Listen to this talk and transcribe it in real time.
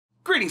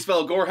Greetings,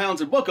 fellow gorehounds,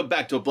 and welcome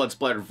back to a Blood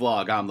Splattered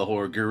vlog. I'm the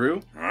horror guru.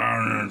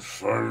 I'm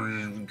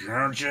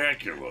Count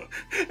Jackula.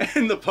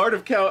 And the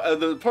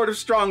part of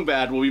Strong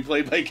Bad will be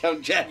played by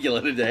Count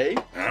Jackula today.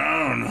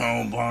 I don't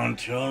know,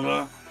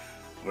 Bontilda.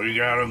 We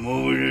got a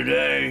movie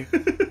today,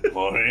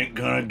 but ain't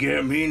gonna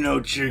get me no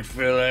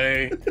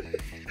Chick-fil-A.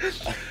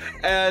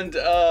 And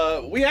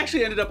we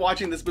actually ended up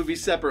watching this movie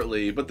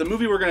separately, but the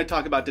movie we're going to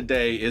talk about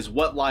today is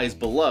What Lies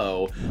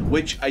Below,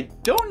 which I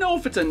don't know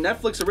if it's a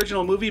Netflix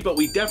original movie, but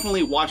we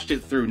definitely watched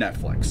it through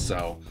Netflix,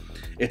 so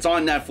it's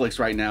on Netflix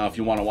right now if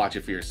you want to watch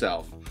it for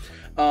yourself.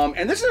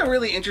 And this is a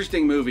really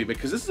interesting movie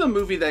because this is a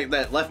movie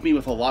that left me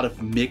with a lot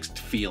of mixed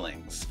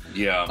feelings.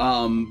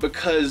 Yeah.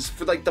 Because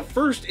for like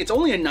it's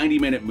only a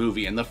 90-minute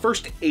movie, and the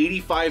first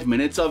 85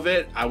 minutes of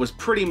it, I was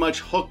pretty much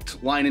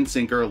hooked, line and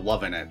sinker,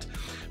 loving it.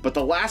 But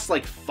the last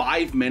like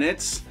 5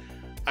 minutes,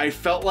 I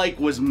felt like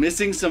was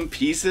missing some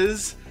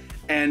pieces,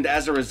 and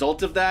as a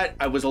result of that,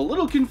 I was a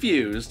little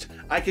confused.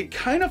 I could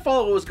kind of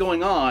follow what was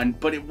going on,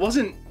 but it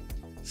wasn't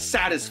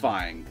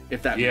satisfying,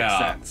 if that makes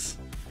sense.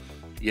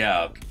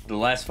 Yeah, the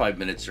last 5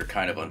 minutes are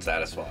kind of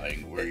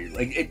unsatisfying. Where you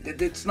like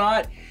it's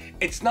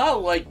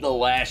not like The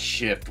Last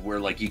Shift where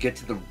like you get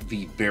to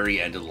the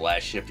very end of The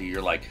Last Shift and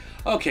you're like,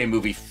 okay,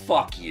 movie,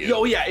 fuck you.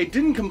 Oh yeah, it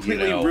didn't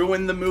completely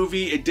ruin the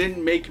movie. It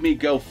didn't make me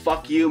go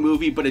fuck you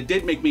movie, but it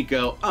did make me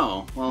go,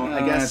 oh, well,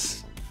 I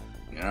guess.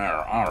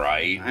 All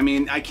right. I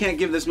mean, I can't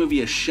give this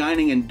movie a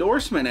shining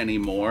endorsement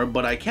anymore,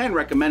 but I can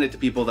recommend it to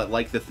people that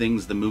like the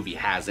things the movie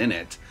has in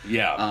it.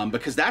 Yeah.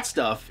 Because that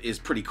stuff is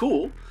pretty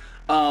cool.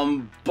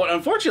 But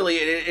unfortunately,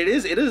 it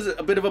is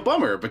a bit of a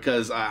bummer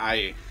because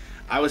I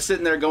was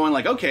sitting there going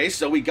like, okay,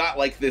 so we got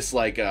like this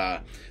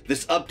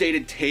this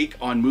updated take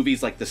on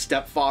movies like The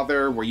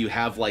Stepfather, where you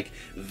have like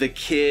the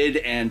kid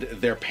and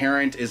their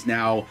parent is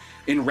now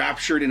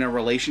enraptured in a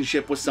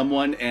relationship with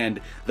someone,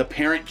 and the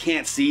parent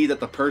can't see that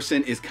the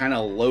person is kind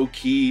of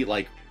low-key,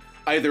 like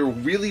either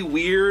really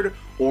weird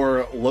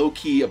or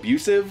low-key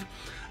abusive.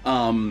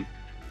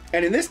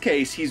 And in this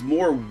case, he's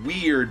more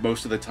weird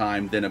most of the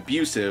time than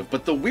abusive,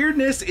 but the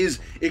weirdness is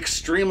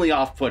extremely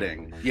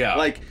off-putting. Yeah.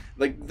 Like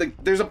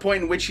there's a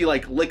point in which he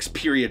like licks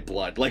period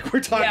blood. Like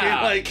we're talking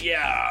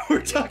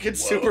we're talking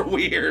super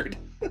weird.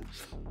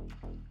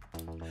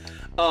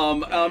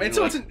 And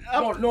so it's an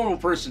normal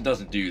person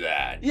doesn't do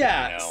that.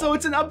 Yeah. You know? So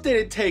it's an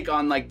updated take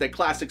on like the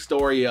classic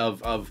story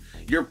of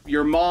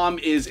your mom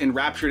is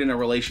enraptured in a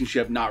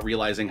relationship, not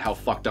realizing how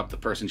fucked up the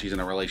person she's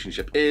in a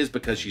relationship is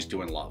because she's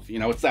doing love. You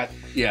know, it's that.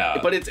 Yeah.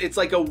 But it's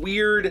like a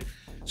weird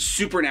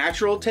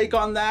supernatural take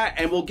on that,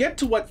 and we'll get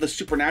to what the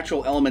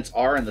supernatural elements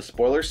are in the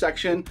spoiler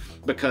section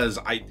because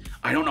I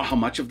don't know how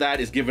much of that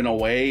is given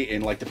away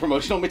in like the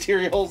promotional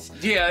materials.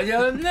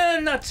 Yeah,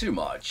 not too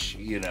much,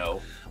 you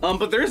know.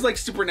 But there's like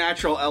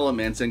supernatural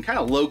elements and kind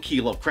of low-key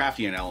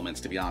Lovecraftian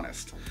elements, to be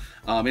honest.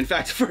 In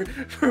fact,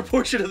 for a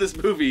portion of this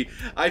movie,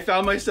 I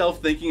found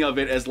myself thinking of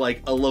it as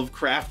like a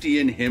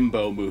Lovecraftian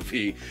himbo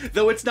movie,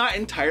 though it's not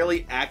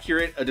entirely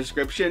accurate a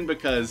description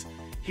because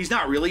he's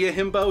not really a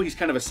himbo. He's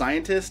kind of a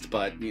scientist,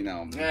 but you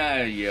know.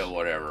 Yeah,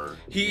 whatever.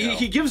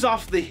 He gives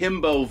off the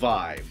himbo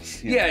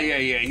vibes. Yeah.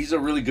 He's a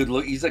really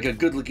he's like a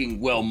good-looking,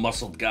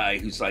 well-muscled guy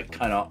who's like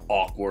kind of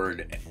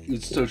awkward.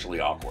 He's socially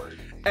awkward.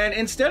 And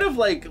instead of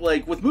like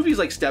with movies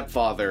like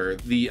Stepfather,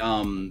 the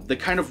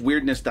kind of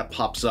weirdness that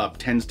pops up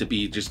tends to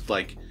be just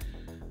like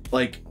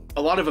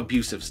a lot of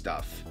abusive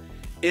stuff.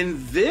 In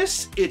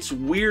this, it's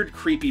weird,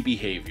 creepy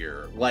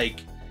behavior. Like,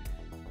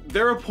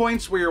 there are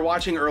points where you're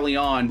watching early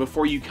on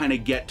before you kind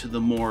of get to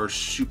the more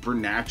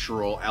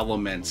supernatural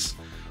elements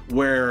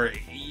where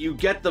you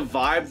get the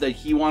vibe that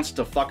he wants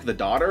to fuck the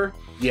daughter.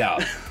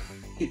 Yeah.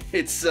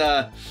 It's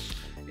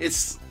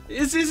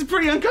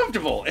pretty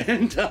uncomfortable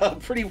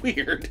and pretty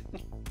weird.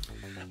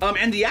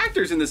 And the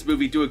actors in this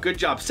movie do a good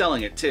job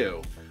selling it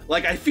too.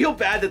 Like, I feel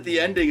bad that the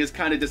ending is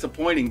kind of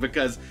disappointing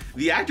because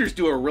the actors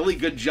do a really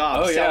good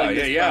job selling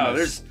this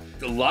premise.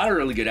 There's a lot of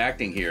really good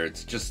acting here.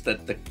 It's just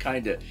that the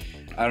kind of,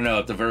 I don't know,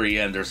 at the very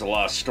end, there's a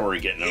lot of story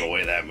getting in the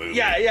way of that movie.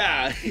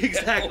 Yeah,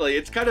 exactly.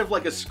 It's kind of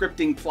like a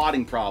scripting,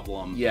 plotting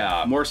problem.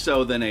 Yeah. More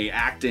so than a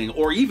acting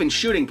or even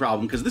shooting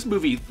problem, because this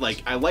movie,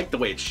 like, I like the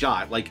way it's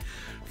shot. Like,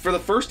 for the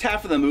first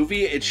half of the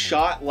movie, it's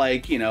shot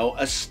like, you know,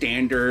 a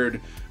standard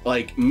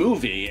like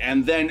movie,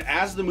 and then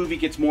as the movie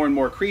gets more and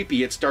more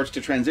creepy, it starts to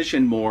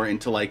transition more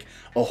into like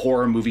a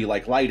horror movie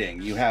like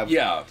lighting. You have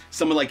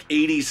some of like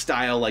 80s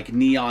style like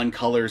neon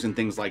colors and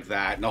things like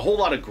that, and a whole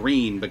lot of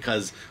green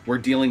because we're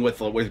dealing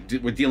with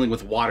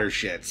water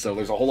shit, so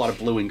there's a whole lot of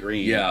blue and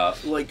green. Yeah,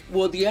 like,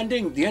 well, the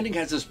ending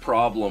has this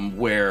problem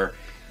where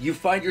you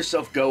find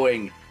yourself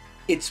going,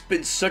 it's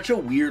been such a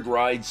weird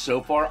ride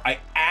so far. I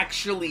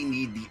actually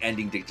need the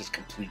ending to just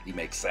completely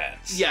make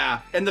sense. Yeah,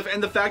 and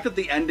the fact that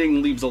the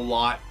ending leaves a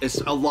lot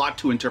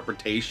to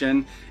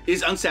interpretation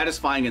is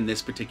unsatisfying in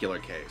this particular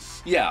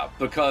case. Yeah,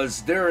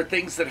 because there are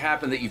things that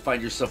happen that you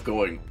find yourself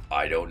going,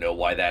 I don't know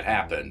why that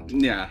happened.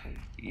 Yeah.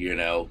 You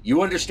know,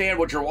 you understand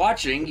what you're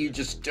watching, you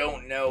just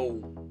don't know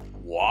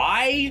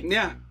why.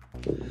 Yeah.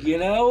 You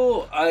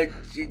know,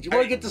 do you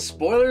want to get to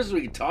spoilers?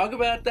 We can talk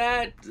about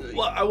that.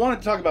 Well, I want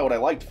to talk about what I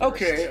liked first.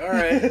 Okay, all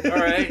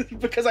right.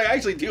 Because I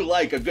actually do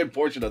like a good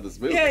portion of this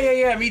movie.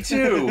 Yeah, me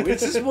too.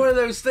 It's just one of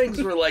those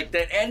things where, like,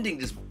 that ending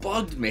just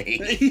bugged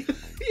me.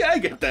 Yeah, I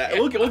get that.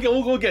 We'll get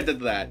to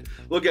that.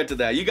 We'll get to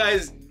that. You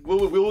guys, we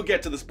will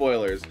get to the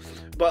spoilers.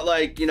 But,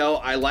 like, you know,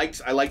 I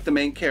liked the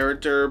main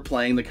character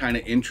playing the kind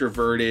of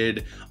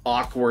introverted,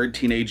 awkward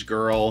teenage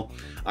girl.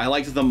 I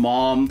liked the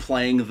mom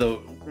playing the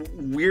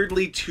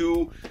weirdly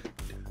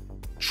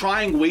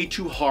trying way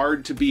too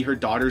hard to be her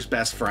daughter's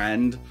best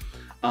friend.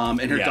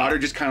 And her daughter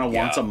just kind of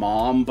wants a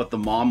mom, but the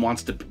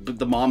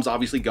mom's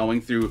obviously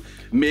going through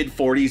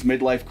mid-40s,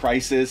 midlife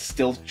crisis,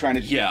 still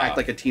trying to act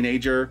like a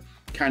teenager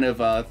kind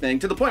of thing,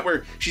 to the point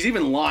where she's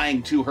even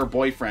lying to her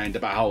boyfriend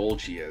about how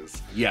old she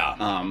is.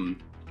 Yeah.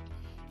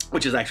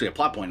 Which is actually a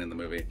plot point in the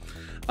movie.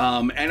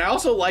 And I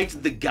also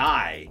liked the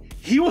guy.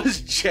 He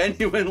was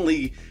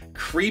genuinely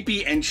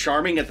creepy and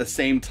charming at the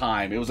same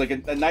time. It was like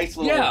a nice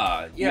little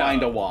line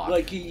to walk.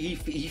 Like he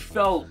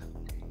felt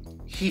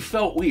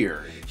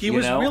weird. He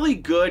was really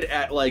good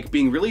at like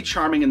being really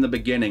charming in the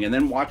beginning, and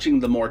then watching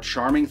the more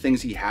charming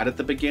things he had at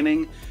the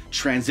beginning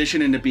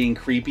transition into being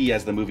creepy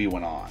as the movie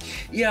went on.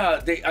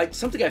 Yeah,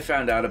 something I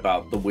found out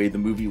about the way the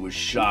movie was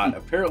shot.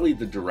 Apparently,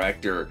 the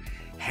director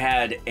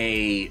had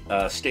a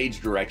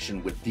stage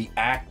direction with the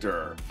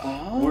actor,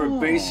 where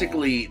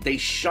basically they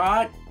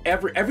shot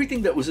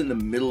everything that was in the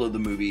middle of the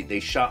movie. They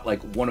shot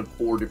like one of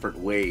 4 different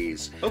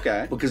ways.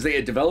 Okay. Because they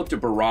had developed a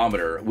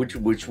barometer, which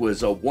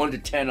was a 1 to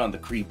 10 on the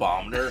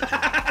creepometer.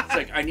 It's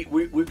like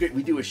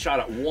we do a shot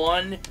at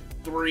 1,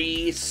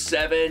 3,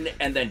 7,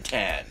 and then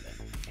 10.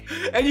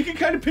 And you can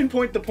kind of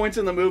pinpoint the points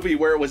in the movie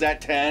where it was at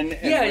 10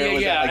 and where it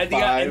was at like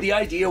 5. And the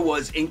idea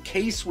was, in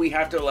case we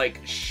have to like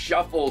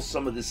shuffle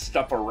some of this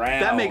stuff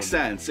around. That makes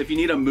sense. If you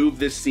need to move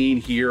this scene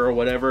here or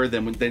whatever,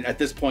 then at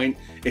this point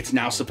it's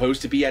now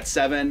supposed to be at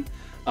 7.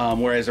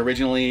 Whereas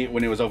originally,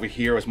 when it was over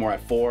here, it was more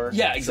at 4.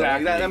 Yeah,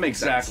 exactly. So that makes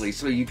sense. Exactly.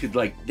 So you could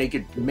they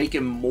could make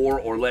him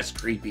more or less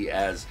creepy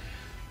as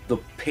the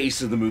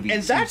pace of the movie.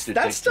 And that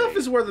stuff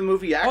is where the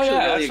movie actually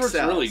really excels.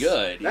 That's really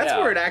good. That's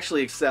where it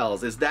actually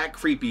excels, is that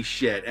creepy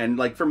shit. And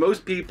like for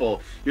most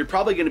people, you're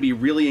probably going to be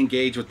really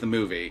engaged with the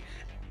movie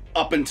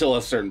up until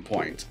a certain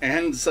point.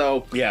 And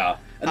so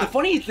And the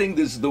funny thing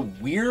is, the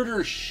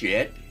weirder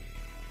shit,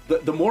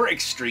 the more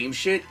extreme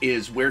shit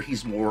is where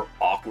he's more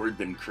awkward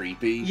than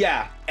creepy.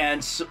 Yeah.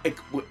 And so,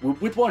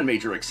 with one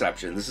major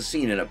exception, there's a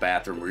scene in a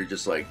bathroom where you're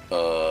just like,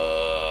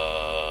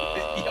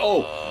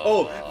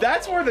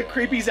 that's where the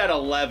creepy's at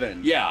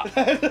 11. Yeah.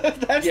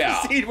 That's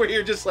the scene where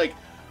you're just like,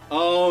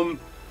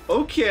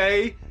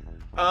 okay,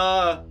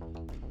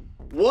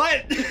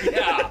 what?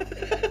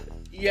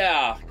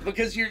 Yeah,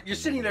 because you're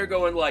sitting there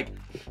going like,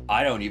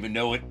 I don't even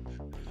know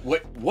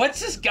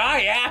what's this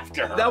guy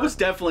after? That was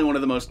definitely one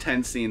of the most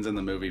tense scenes in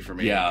the movie for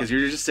me. Yeah. Because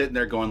you're just sitting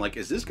there going like,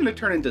 is this going to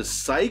turn into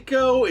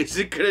Psycho? Is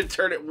it going to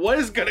turn it? What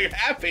is going to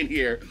happen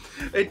here?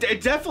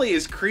 It definitely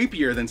is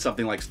creepier than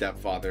something like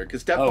Stepfather.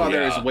 Because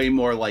Stepfather is way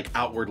more like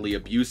outwardly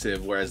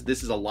abusive, whereas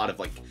this is a lot of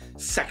like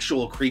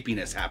sexual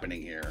creepiness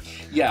happening here.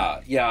 Yeah.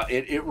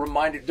 It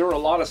reminded, there were a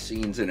lot of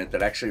scenes in it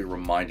that actually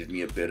reminded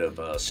me a bit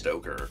of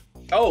Stoker.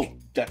 Oh,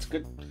 that's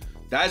good.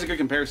 That is a good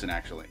comparison,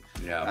 actually.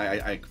 Yeah,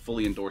 I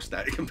fully endorse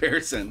that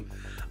comparison.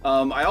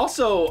 I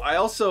also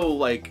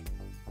like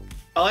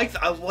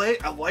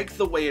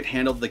the way it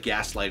handled the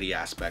gaslighty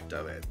aspect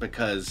of it,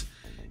 because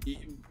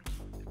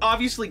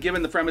obviously,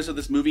 given the premise of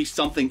this movie,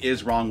 something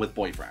is wrong with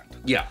boyfriend.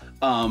 Yeah.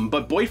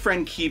 But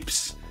boyfriend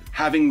keeps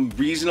having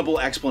reasonable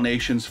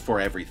explanations for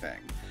everything.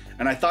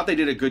 And I thought they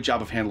did a good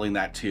job of handling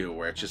that too,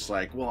 where it's just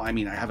like, well, I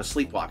mean, I have a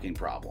sleepwalking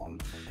problem.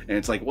 And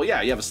it's like, well,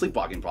 yeah, you have a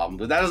sleepwalking problem,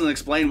 but that doesn't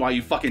explain why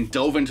you fucking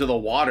dove into the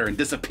water and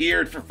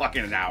disappeared for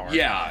fucking an hour.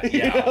 Yeah,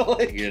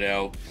 you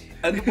know?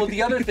 And well,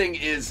 the other thing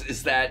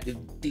is that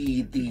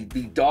the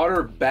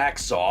daughter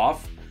backs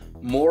off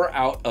more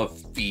out of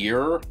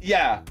fear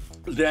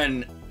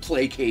than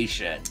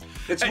placation.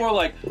 It's more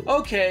like,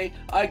 okay,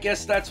 I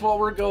guess that's what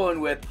we're going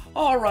with.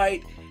 All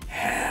right.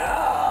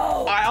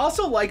 Hell. I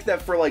also like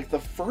that for like the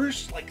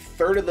first like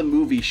third of the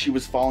movie, she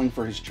was falling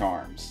for his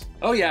charms.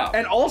 Oh yeah.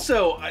 And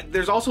also,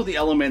 there's also the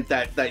element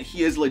that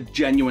he is a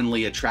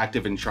genuinely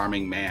attractive and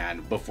charming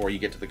man before you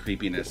get to the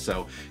creepiness.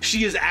 So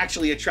she is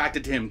actually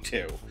attracted to him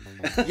too.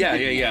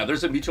 Yeah.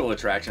 There's a mutual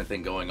attraction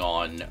thing going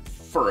on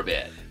for a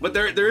bit. But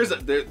there's a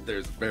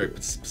very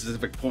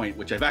specific point,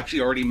 which I've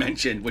actually already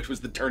mentioned, which was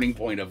the turning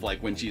point of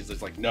like when she's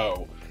just like,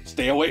 no,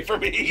 stay away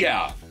from me.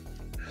 Yeah.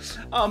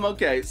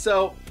 Okay,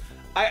 so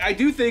I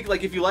do think,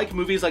 like, if you like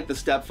movies like The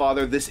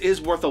Stepfather, this is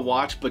worth a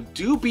watch, but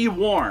do be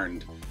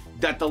warned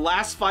that the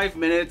last 5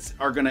 minutes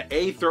are gonna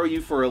A, throw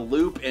you for a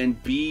loop,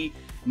 and B,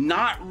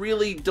 not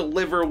really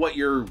deliver what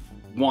you're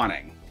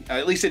wanting.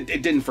 At least it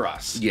didn't for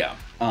us. Yeah.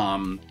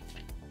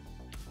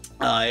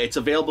 It's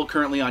available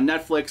currently on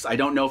Netflix. I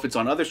don't know if it's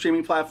on other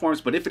streaming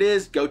platforms, but if it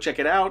is, go check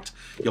it out.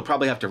 You'll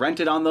probably have to rent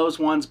it on those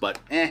ones, but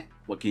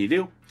what can you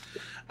do?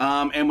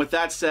 And with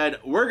that said,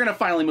 we're gonna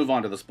finally move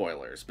on to the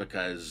spoilers,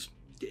 because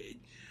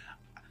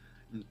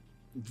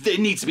it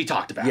needs to be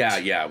talked about.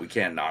 Yeah, we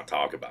can't not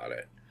talk about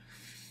it.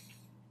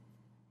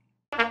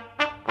 All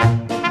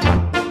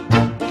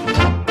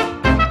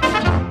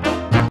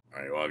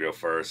right, you want to go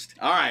first?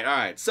 All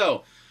right.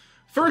 So,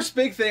 first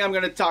big thing I'm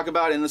going to talk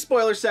about in the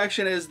spoiler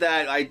section is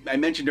that I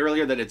mentioned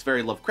earlier that it's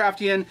very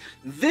Lovecraftian.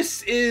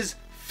 This is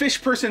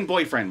fish person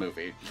boyfriend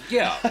movie.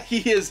 Yeah.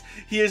 He is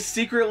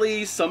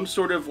secretly some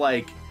sort of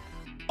like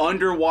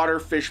underwater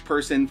fish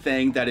person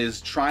thing that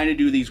is trying to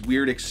do these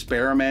weird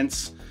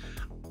experiments.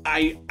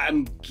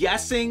 I'm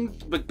guessing,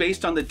 but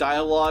based on the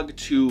dialogue,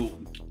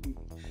 to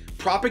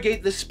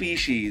propagate the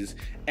species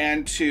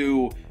and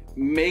to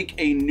make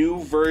a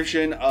new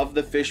version of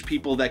the fish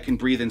people that can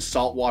breathe in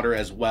salt water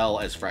as well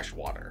as fresh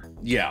water.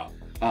 Yeah.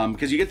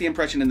 Because you get the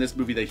impression in this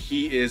movie that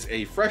he is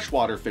a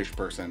freshwater fish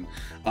person.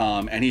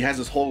 And he has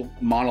this whole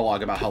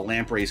monologue about how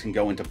lampreys can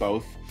go into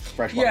both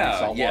freshwater and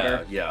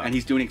saltwater. Yeah. And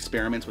he's doing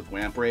experiments with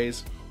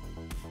lampreys.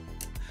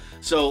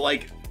 So,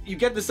 like, you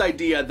get this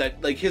idea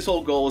that, like, his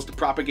whole goal is to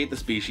propagate the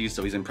species,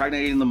 so he's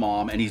impregnating the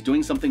mom, and he's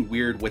doing something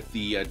weird with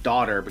the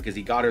daughter because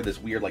he got her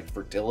this weird, like,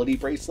 fertility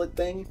bracelet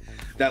thing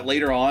that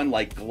later on,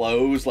 like,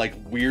 glows, like,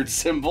 weird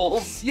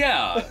symbols.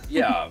 Yeah.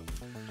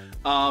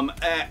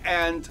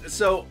 And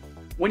so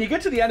when you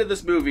get to the end of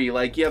this movie,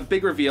 like, you have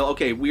big reveal,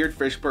 okay, weird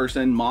fish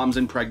person, mom's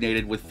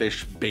impregnated with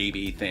fish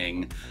baby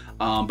thing.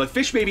 But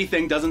fish baby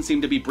thing doesn't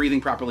seem to be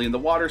breathing properly in the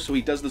water, so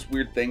he does this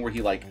weird thing where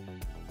he, like,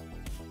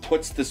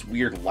 puts this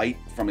weird light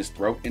from his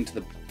throat into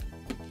the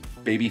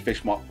baby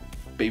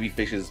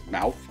fish's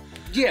mouth.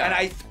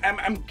 Yeah. And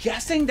I'm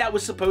guessing that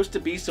was supposed to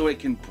be so it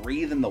can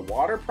breathe in the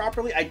water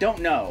properly. I don't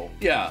know.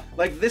 Yeah.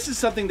 Like, this is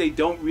something they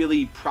don't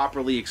really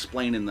properly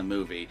explain in the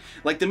movie.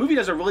 Like, the movie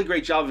does a really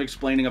great job of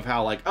explaining of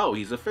how, like, oh,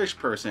 he's a fish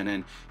person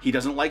and he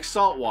doesn't like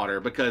salt water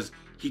because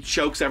he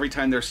chokes every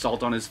time there's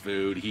salt on his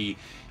food. When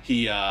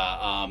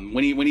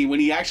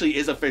he actually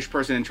is a fish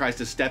person and tries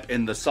to step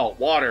in the salt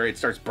water, it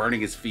starts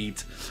burning his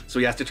feet, so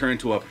he has to turn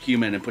into a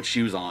human and put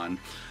shoes on.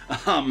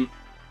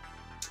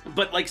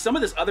 But like some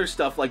of this other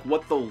stuff, like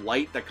what the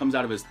light that comes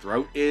out of his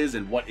throat is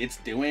and what it's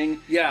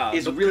doing,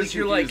 is really confusing.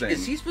 You're like,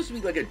 is he supposed to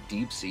be like a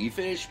deep sea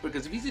fish?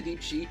 Because if he's a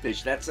deep sea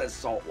fish, that says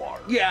salt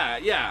water.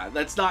 Yeah.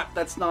 That's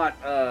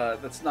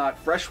not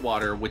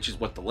freshwater, which is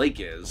what the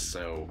lake is.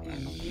 So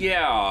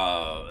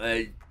yeah,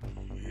 I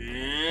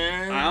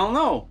don't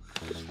know.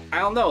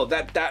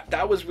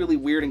 That was really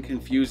weird and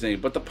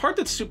confusing. But the part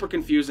that's super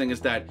confusing is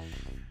that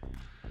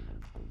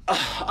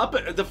up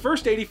at the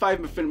first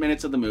 85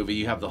 minutes of the movie,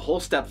 you have the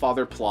whole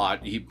stepfather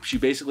plot. She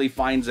basically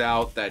finds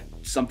out that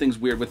something's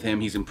weird with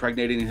him. He's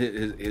impregnating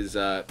his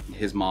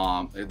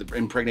mom,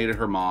 impregnated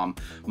her mom.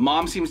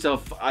 Mom seems to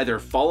have either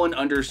fallen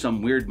under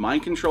some weird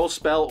mind control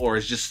spell or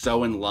is just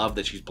so in love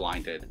that she's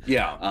blinded.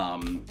 Yeah.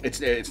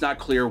 It's not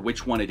clear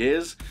which one it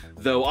is,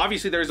 though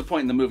obviously there's a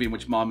point in the movie in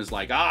which mom is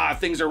like,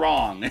 things are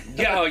wrong.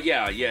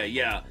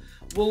 Yeah.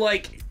 Well,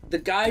 like, the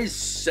guys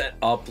set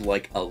up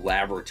like a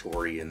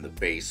laboratory in the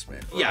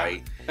basement, right?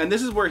 Yeah. And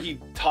this is where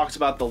he talks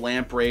about the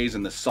lampreys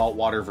and the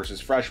saltwater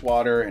versus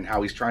freshwater and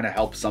how he's trying to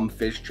help some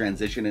fish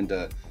transition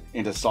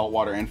into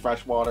saltwater and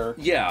freshwater.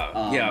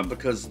 Yeah,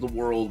 because the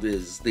world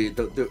is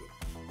the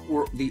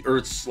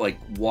Earth's like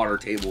water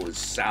table is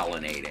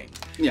salinating.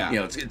 Yeah. You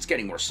know, it's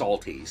getting more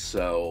salty,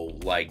 so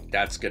like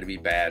that's going to be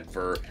bad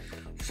for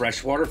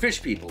freshwater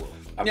fish people.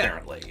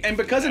 Apparently. Yeah. And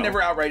because it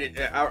never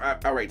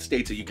outright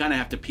states it, you kind of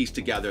have to piece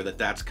together that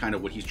that's kind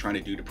of what he's trying to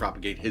do to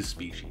propagate his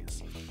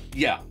species.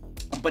 Yeah.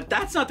 But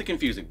that's not the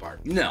confusing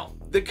part. No.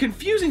 The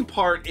confusing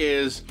part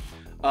is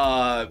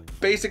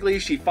basically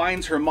she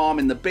finds her mom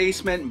in the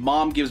basement.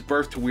 Mom gives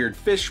birth to weird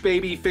fish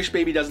baby. Fish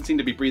baby doesn't seem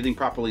to be breathing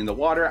properly in the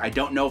water. I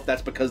don't know if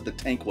that's because the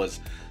tank was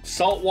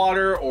salt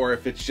water or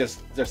if it's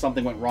just there's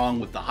something went wrong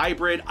with the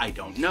hybrid. I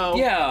don't know.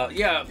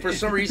 Yeah. For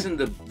some reason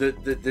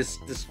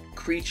this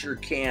creature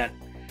can't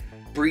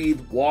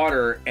breathe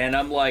water, and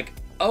I'm like,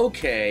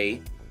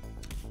 okay,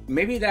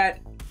 maybe that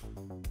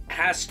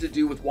has to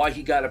do with why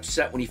he got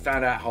upset when he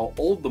found out how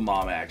old the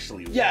mom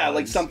actually was. Yeah,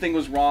 like something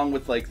was wrong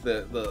with like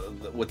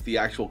the with the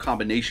actual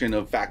combination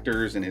of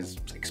factors in his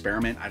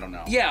experiment. I don't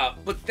know. Yeah,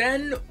 but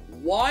then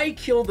why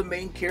kill the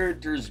main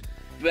character's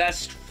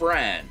best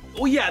friend?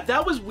 Well, yeah,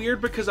 that was weird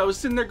because I was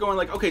sitting there going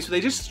like, okay, so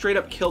they just straight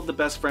up killed the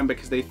best friend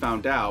because they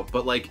found out,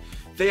 but like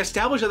they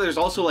established that there's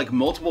also like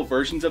multiple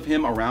versions of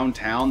him around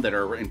town that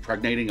are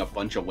impregnating a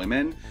bunch of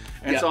women,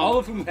 and so all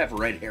of them have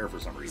red hair for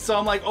some reason. So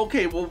I'm like,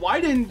 okay, well,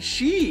 why didn't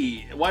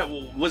she? Why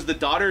was the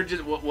daughter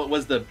just? What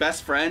was the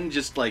best friend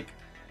just like?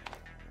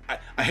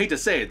 I hate to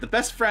say it, the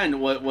best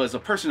friend was a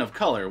person of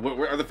color.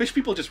 Are the fish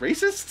people just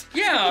racist?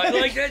 Yeah,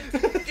 like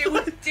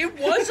it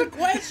was a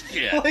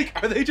question.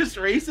 Like, are they just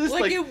racist?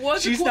 Like it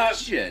was a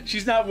question.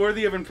 She's not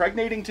worthy of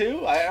impregnating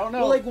too? I don't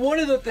know. Well, like one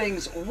of the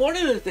things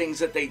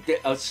that they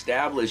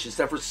established is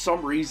that for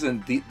some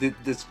reason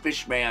these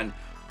fishmen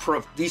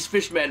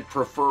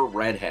prefer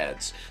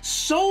redheads.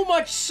 So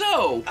much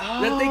so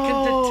that they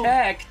can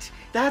detect.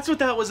 That's what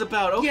that was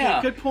about. Okay,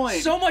 good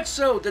point. So much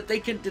so that they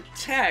can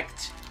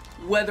detect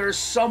whether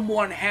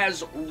someone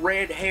has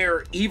red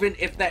hair, even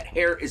if that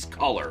hair is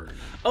colored.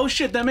 Oh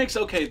shit, that makes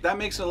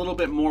a little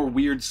bit more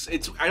weird.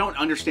 I don't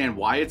understand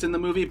why it's in the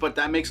movie, but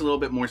that makes a little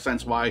bit more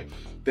sense why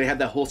they had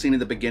that whole scene at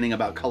the beginning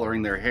about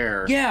coloring their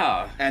hair.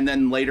 Yeah. And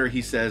then later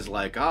he says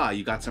like,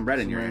 you got some red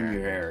in your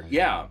hair.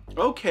 Yeah.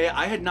 Okay,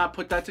 I had not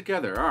put that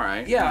together. All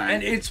right. Yeah, all right.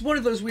 and it's one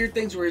of those weird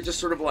things where you're just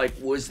sort of like,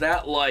 was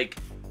that like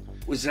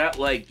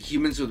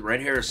humans with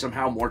red hair are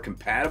somehow more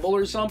compatible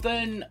or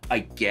something? I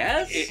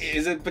guess?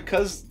 Is it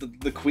because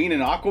the Queen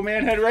and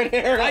Aquaman had red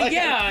hair?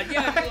 Yeah.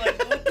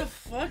 Like, what the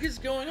fuck is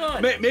going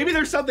on? Maybe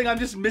there's something I'm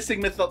just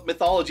missing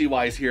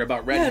mythology-wise here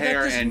about red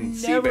hair and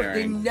seabearing.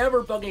 They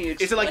never fucking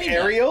explain. Is it like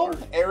Ariel?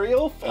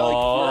 Ariel? Like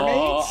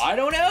mermaids? I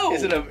don't know.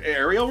 Is it an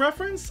Ariel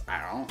reference? I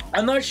don't know.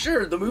 I'm not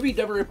sure. The movie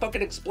never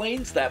fucking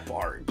explains that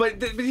part.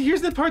 But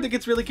here's the part that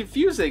gets really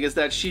confusing, is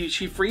that she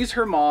frees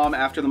her mom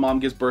after the mom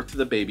gives birth to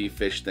the baby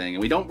fish thing.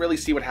 And we don't really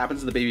see what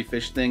happens to the baby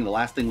fish thing. The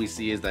last thing we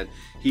see is that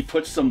he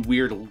puts some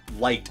weird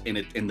light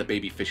in the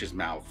baby fish's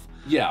mouth.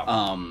 Yeah.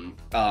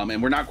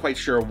 And we're not quite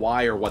sure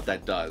why or what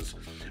that does.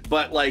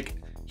 But like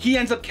he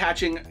ends up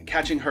catching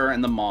her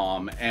and the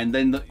mom, and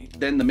then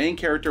the main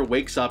character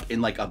wakes up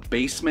in like a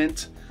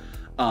basement.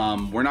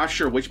 We're not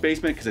sure which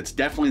basement, because it's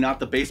definitely not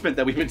the basement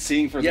that we've been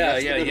seeing for the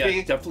rest of the movie.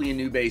 Yeah, definitely a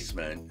new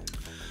basement.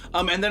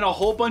 And then a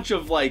whole bunch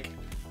of like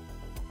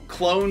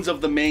clones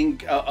of the main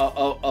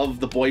of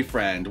the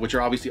boyfriend, which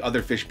are obviously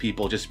other fish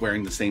people just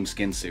wearing the same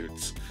skin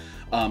suits,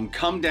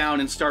 come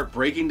down and start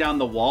breaking down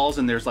the walls,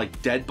 and there's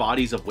like dead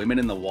bodies of women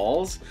in the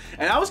walls.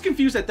 And I was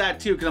confused at that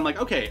too, because I'm like,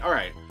 okay, all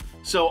right,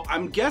 so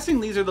I'm guessing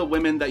these are the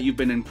women that you've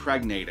been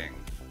impregnating,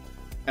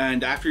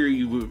 and after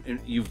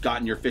you've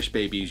gotten your fish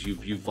babies,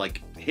 you've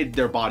like hid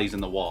their bodies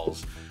in the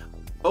walls.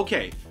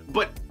 Okay,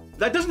 but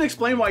that doesn't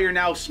explain why you're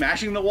now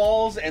smashing the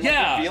walls and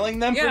like, revealing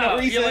them for no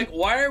reason. You're like,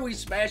 why are we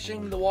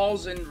smashing the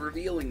walls and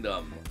revealing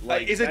them?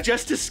 Like, is it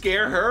just to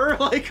scare her?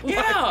 Like,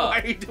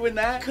 why are you doing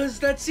that? Because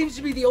that seems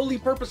to be the only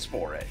purpose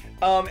for it.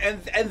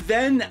 And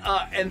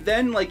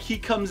then like he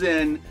comes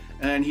in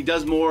and he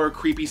does more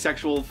creepy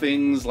sexual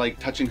things, like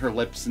touching her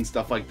lips and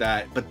stuff like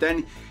that. But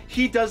then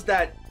he does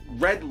that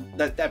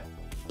that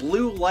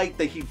blue light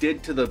that he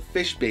did to the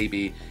fish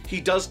baby,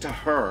 he does to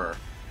her.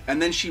 And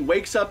then she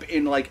wakes up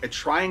in like a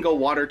triangle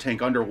water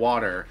tank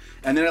underwater,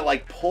 and then it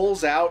like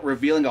pulls out,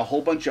 revealing a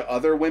whole bunch of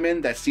other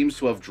women that seems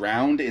to have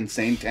drowned in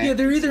same tanks. Yeah,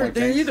 they're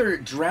either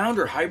drowned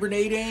or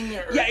hibernating.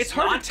 Or yeah, it's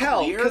hard to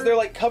tell because they're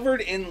like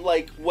covered in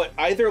like what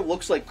either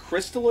looks like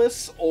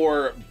chrysalis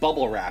or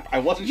bubble wrap. I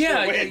wasn't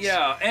sure which.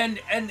 Yeah.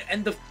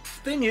 And the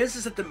thing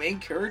is that the main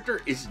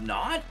character is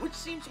not, which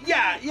seems weird.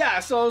 Yeah.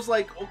 So I was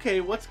like, okay,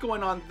 what's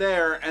going on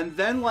there? And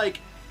then like,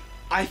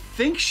 I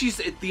think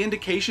the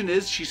indication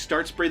is she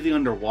starts breathing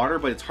underwater,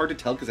 but it's hard to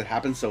tell because it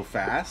happens so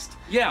fast.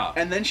 Yeah.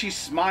 And then she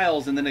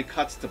smiles, and then it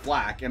cuts to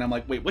black, and I'm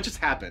like, wait, what just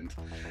happened?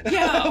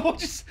 Yeah.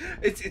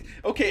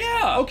 Okay.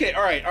 Yeah. Okay,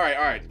 all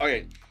right.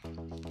 Okay.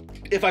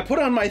 If I put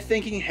on my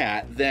thinking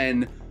hat,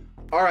 then,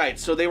 all right,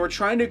 so they were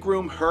trying to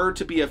groom her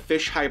to be a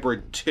fish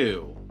hybrid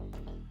too.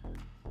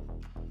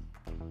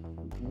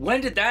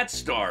 When did that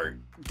start?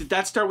 Did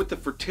that start with the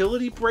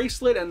fertility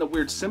bracelet and the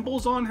weird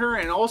symbols on her?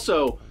 And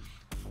also,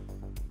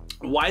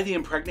 why the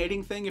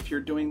impregnating thing if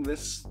you're doing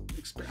this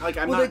experiment?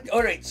 Like,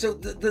 all right, so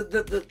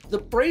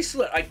the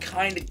bracelet I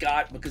kind of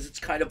got because it's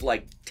kind of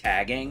like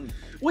tagging.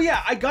 Well,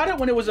 yeah, I got it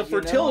when it was a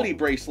fertility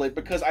bracelet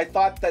because I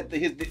thought that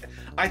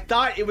I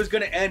thought it was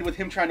going to end with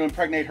him trying to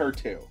impregnate her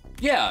too.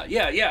 Yeah.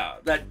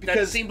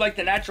 That seemed like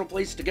the natural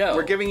place to go.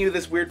 We're giving you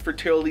this weird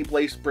fertility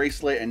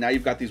bracelet, and now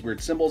you've got these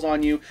weird symbols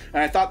on you.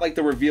 And I thought like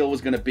the reveal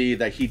was going to be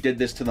that he did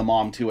this to the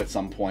mom too at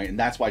some point, and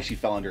that's why she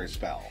fell under his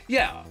spell.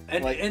 Yeah,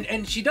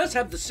 and she does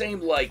have the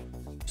same like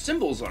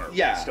symbols on her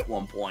wrist at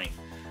one point.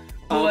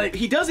 But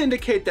he does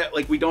indicate that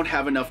like we don't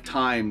have enough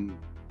time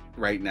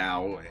right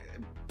now.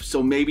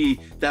 So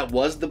maybe that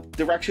was the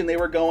direction they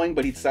were going,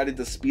 but he decided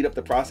to speed up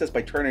the process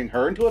by turning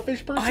her into a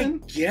fish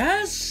person? I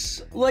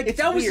guess. Like, it's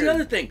that was weird. the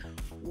other thing.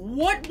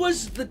 What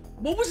was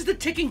the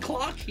ticking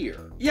clock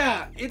here?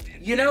 Yeah,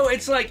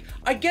 it's like,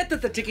 I get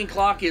that the ticking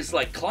clock is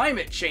like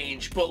climate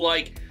change, but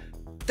like,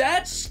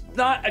 that's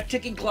not a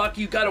ticking clock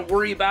you got to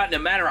worry about in a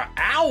matter of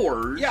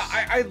hours. Yeah,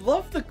 I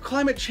love the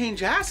climate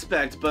change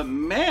aspect, but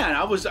man,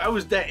 I was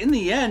that in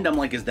the end. I'm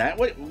like, is that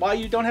why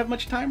you don't have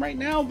much time right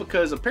now?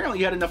 Because apparently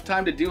you had enough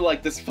time to do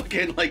like this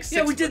fucking like.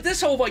 We did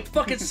this whole like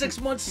fucking 6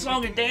 months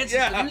song and dance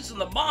introducing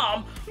the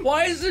mom.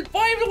 Why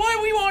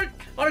are we on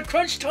a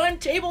crunch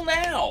timetable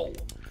now?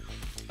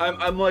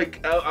 I'm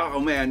like, oh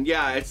man,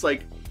 yeah, it's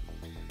like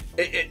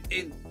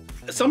it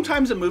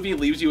sometimes a movie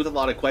leaves you with a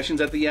lot of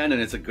questions at the end,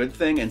 and it's a good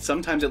thing, and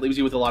sometimes it leaves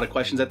you with a lot of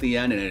questions at the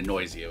end, and it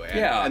annoys you.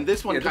 And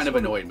this one kind of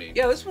annoyed me.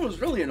 Yeah, this one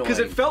was really annoying. Because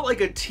it felt like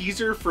a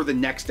teaser for the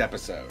next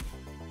episode.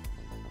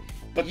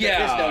 But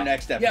there is no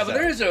next episode. Yeah, but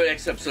there is no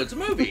next episode. It's a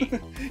movie.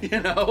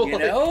 You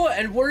know?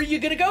 And where are you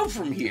going to go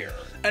from here?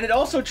 And it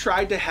also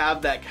tried to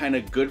have that kind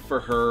of good for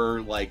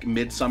her, like,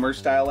 Midsummer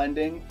style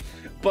ending.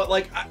 But,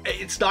 like,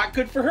 it's not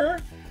good for her.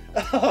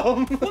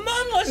 Well,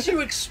 not unless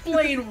you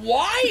explain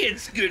why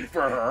it's good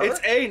for her. It's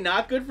A,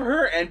 not good for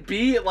her, and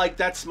B, like,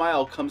 that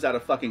smile comes out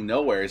of fucking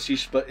nowhere. Is she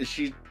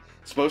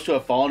supposed to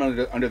have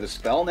fallen under the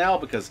spell now?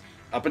 Because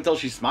up until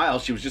she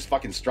smiles, she was just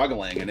fucking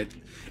struggling, and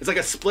it's like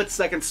a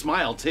split-second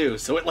smile, too,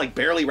 so it, like,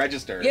 barely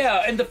registers.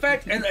 Yeah, and the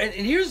fact... And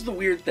here's the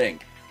weird thing.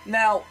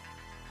 Now,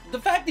 the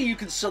fact that you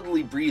can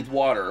suddenly breathe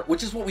water,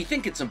 which is what we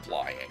think it's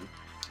implying...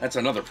 That's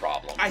another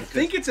problem. I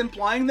think it's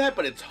implying that,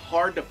 but it's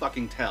hard to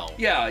fucking tell.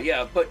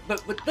 Yeah, but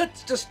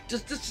let's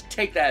just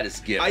take that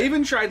as given. I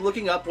even tried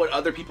looking up what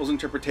other people's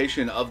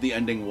interpretation of the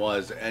ending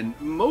was, and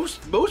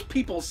most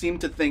people seem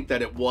to think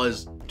that it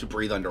was to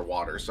breathe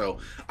underwater. So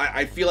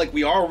I feel like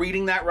we are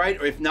reading that right,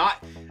 or if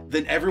not,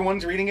 then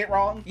everyone's reading it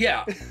wrong.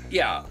 Yeah.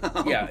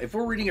 If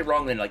we're reading it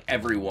wrong, then like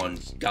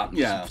everyone's got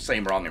the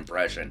same wrong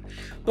impression.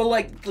 But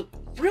like the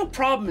real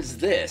problem is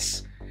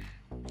this.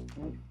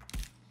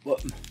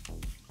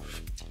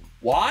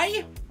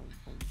 Why?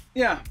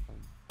 Yeah.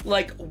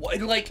 Like,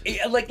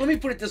 let me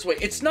put it this way.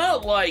 It's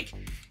not like,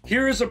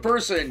 here is a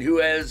person who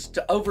has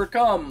to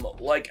overcome,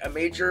 like, a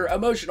major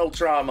emotional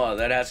trauma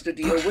that has to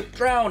deal with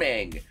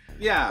drowning.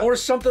 Yeah. Or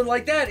something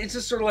like that. It's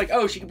just sort of like,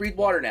 oh, she can breathe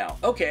water now.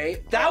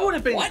 Okay. That would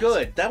have been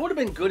good. That would have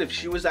been good if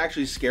she was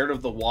actually scared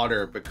of the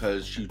water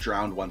because she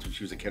drowned once when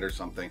she was a kid or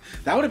something.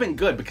 That would have been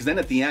good, because then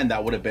at the end,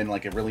 that would have been,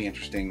 like, a really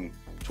interesting...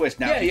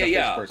 twist. Now she's a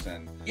fish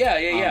person.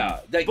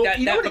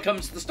 That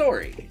becomes the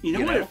story. You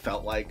know what it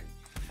felt like?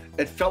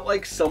 It felt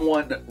like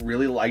someone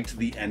really liked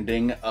the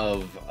ending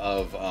of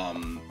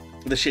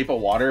The Shape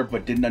of Water,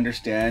 but didn't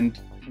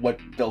understand what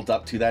built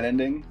up to that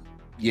ending.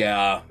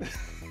 Yeah.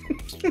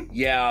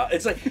 Yeah,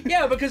 it's like,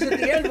 yeah, because at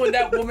the end when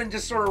that woman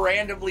just sort of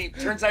randomly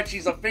turns out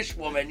she's a fish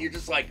woman, you're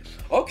just like,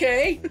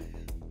 okay.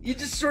 You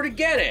just sort of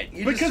get it.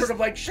 You just sort of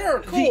like,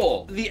 sure,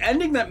 cool. The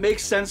ending that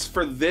makes sense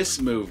for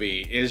this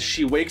movie is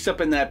she wakes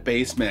up in that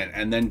basement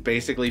and then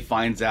basically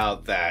finds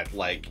out that,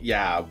 like,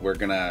 yeah, we're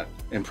gonna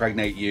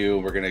impregnate you,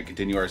 we're gonna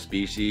continue our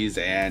species,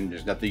 and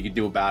there's nothing you can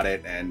do about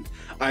it, and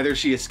either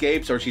she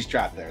escapes or she's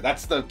trapped there.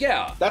 That's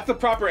the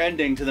proper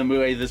ending to the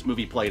movie this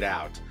movie played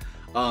out.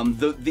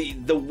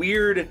 The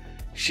weird,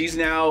 she's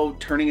now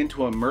turning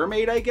into a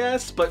mermaid, I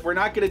guess, but we're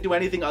not gonna do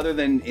anything other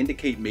than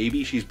indicate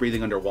maybe she's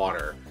breathing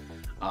underwater.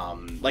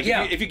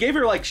 If you gave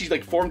her, like, she's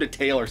like formed a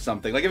tail or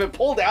something, like if it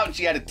pulled out and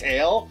she had a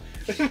tail.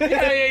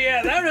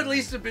 yeah, that would at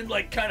least have been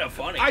like kind of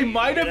funny. I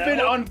might have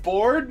been on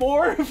board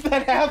more if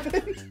that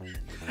happened.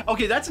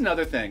 Okay, that's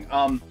another thing.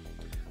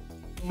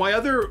 My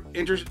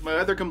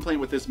other complaint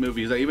with this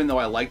movie is that even though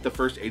I liked the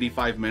first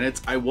 85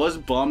 minutes, I was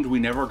bummed we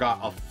never got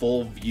a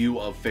full view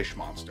of Fish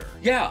Monster.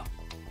 Yeah,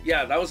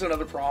 that was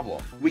another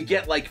problem. We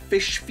get like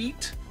fish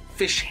feet,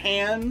 fish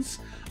hands,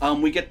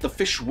 we get the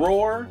fish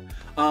roar.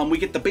 We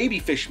get the baby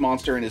fish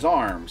monster in his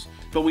arms,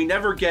 but we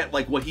never get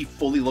like what he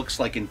fully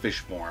looks like in fish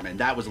form, and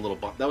that was a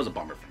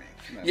bummer for me.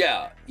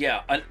 Yeah,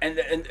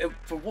 and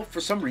for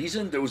some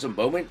reason there was a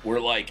moment where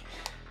like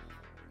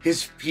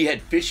he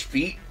had fish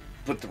feet,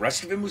 but the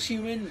rest of him was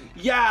human.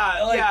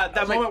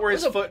 That moment where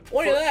his foot.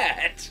 Point of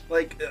that.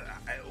 Like,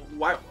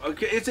 why?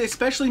 Okay, it's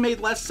especially made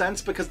less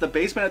sense because the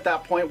basement at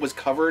that point was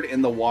covered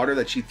in the water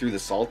that she threw the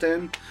salt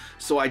in,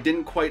 so I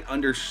didn't quite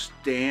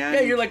understand.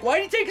 Yeah, you're like, why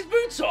did he take his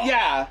boots off?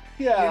 Yeah.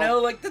 You know,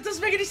 like that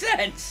doesn't make any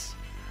sense.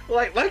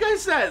 Like I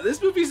said,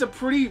 this movie's a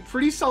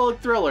pretty solid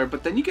thriller,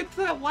 but then you get to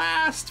that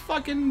last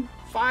fucking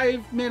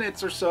 5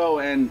 minutes or so,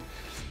 and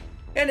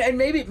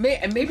maybe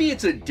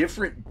it's a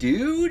different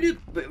dude,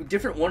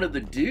 different one of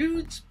the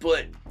dudes,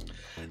 but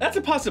that's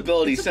a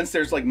possibility since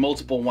there's like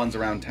multiple ones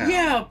around town.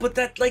 Yeah, but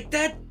that's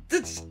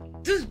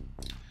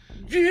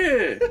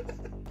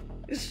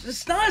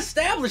it's not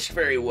established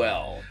very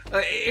well.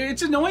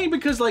 It's annoying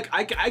because like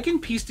I can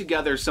piece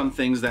together some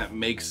things that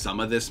make some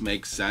of this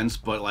make sense,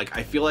 but like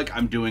I feel like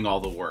I'm doing all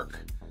the work.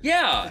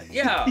 Yeah.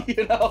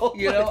 you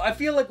know, I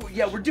feel like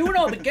we're doing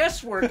all the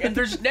guesswork, and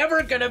there's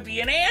never gonna be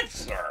an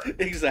answer.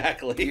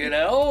 Exactly. You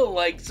know,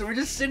 like so we're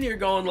just sitting here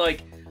going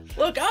like,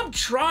 look, I'm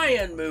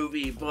trying,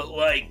 movie, but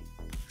like,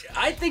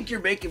 I think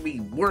you're making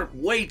me work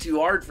way too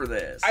hard for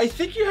this. I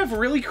think you have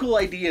really cool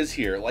ideas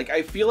here. Like,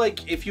 I feel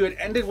like if you had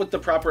ended with the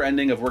proper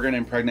ending of we're gonna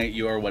impregnate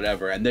you or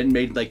whatever, and then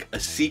made like a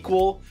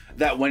sequel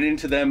that went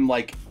into them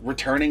like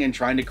returning and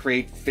trying to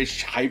create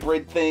fish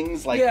hybrid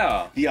things like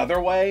the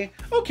other way,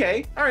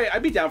 okay, all right,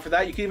 I'd be down for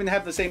that. You can even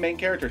have the same main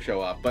character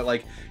show up, but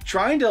like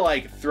trying to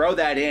like throw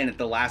that in at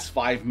the last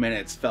 5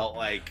 minutes felt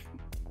like...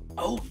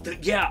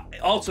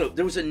 Also,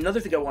 there was another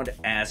thing I wanted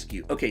to ask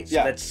you. Okay, so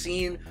that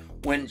scene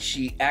when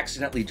she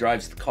accidentally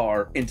drives the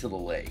car into the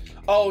lake.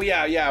 Oh,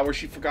 yeah, where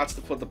she forgets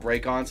to put the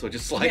brake on, so it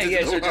just slides into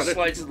the water. So it just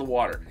slides in the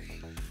water.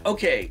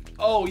 Okay.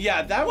 Oh,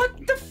 yeah, that...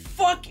 What the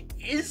fuck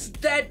is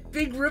that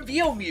big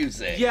reveal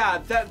music? Yeah,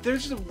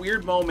 there's a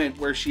weird moment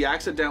where she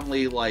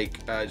accidentally, like,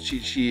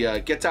 she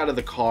gets out of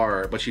the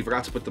car, but she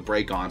forgot to put the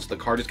brake on, so the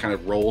car just kind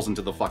of rolls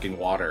into the fucking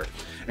water.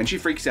 And she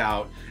freaks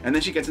out, and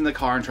then she gets in the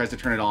car and tries to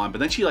turn it on, but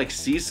then she, like,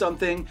 sees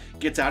something,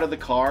 gets out of the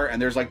car, and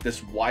there's, like,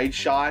 this wide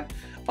shot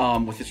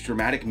with this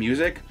dramatic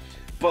music,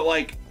 but,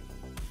 like,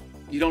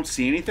 You don't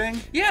see anything?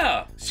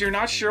 Yeah. So you're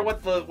not sure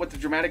what the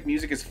dramatic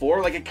music is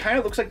for? Like, it kind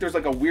of looks like there's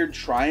like a weird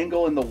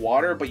triangle in the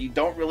water, but you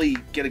don't really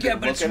get a good look at it. Yeah,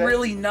 but it's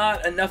really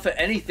not enough of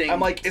anything. I'm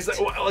like, is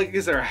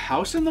there a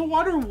house in the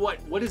water?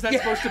 What is that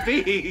supposed to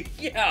be?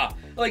 Yeah.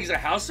 Like, is it a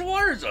house in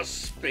water? Is it a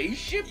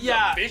spaceship?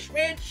 Yeah. A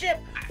fishman ship?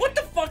 What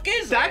the fuck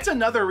is That's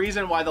another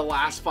reason why the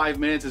last 5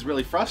 minutes is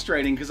really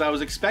frustrating, because I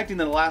was expecting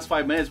that the last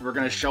 5 minutes were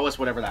going to show us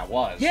whatever that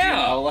was. Yeah.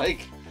 You know, like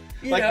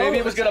maybe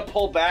it was gonna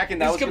pull back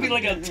and that was gonna be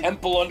like a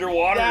temple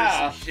underwater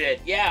or some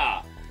shit.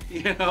 Yeah.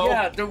 You know?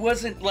 Yeah, there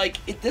wasn't like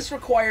this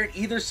required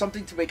either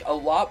something to make a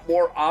lot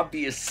more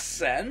obvious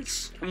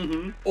sense,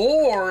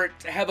 or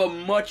to have a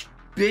much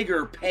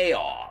bigger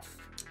payoff.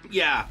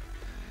 Yeah.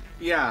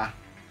 Yeah.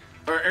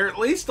 Or at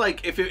least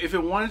like if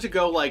it wanted to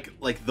go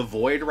like the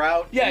void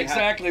route. Yeah,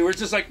 exactly. We're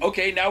just like,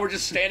 okay, now we're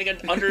just standing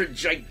under a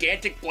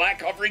gigantic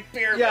black hovering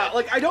pyramid. Yeah,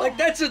 like I don't like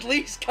that's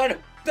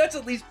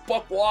at least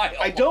buck wild.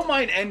 I don't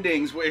mind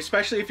endings,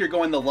 especially if you're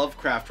going the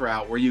Lovecraft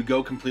route where you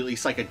go completely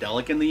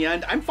psychedelic in the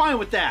end. I'm fine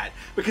with that,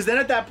 because then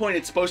at that point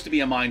it's supposed to be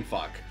a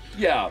mindfuck.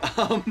 Yeah.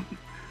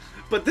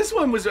 But this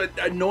one was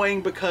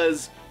annoying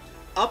because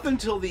up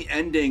until the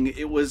ending,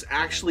 it was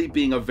actually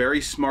being a very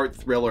smart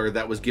thriller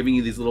that was giving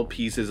you these little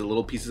pieces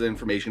of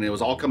information. It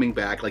was all coming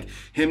back, like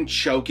him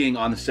choking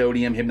on the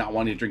sodium, him not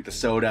wanting to drink the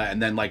soda,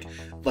 and then like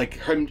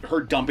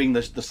her dumping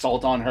the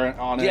salt on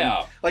him.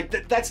 Yeah. Like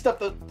that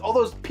stuff, all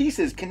those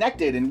pieces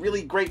connected in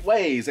really great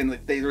ways, and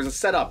there was a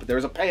setup, there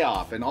was a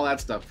payoff, and all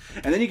that stuff.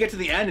 And then you get to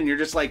the end, and you're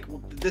just like,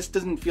 this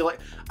doesn't feel like,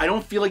 I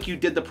don't feel like you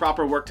did the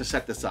proper work to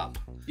set this up.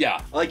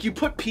 Yeah. Like you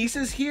put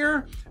pieces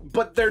here,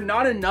 but they're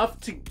not enough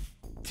to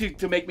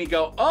make me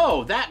go,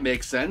 oh, that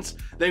makes sense.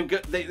 They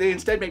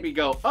instead make me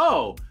go,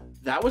 oh,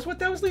 that was what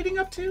that was leading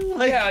up to?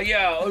 Like,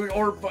 yeah,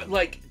 or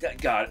like,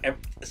 God,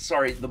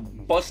 sorry, the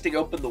busting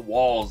open the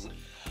walls.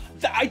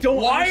 I don't.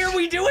 Why are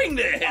we doing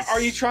this? Are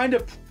you trying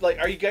to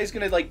are you guys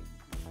gonna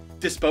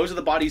dispose of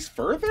the bodies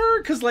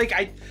further? Because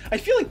I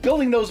feel like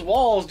building those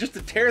walls just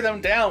to tear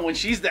them down when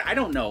she's there. I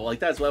don't know. Like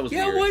that's what was.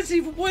 Yeah,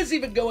 weird. what's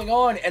even going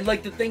on? And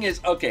like the thing is,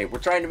 okay, we're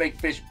trying to make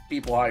fish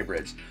people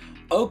hybrids.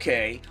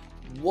 Okay,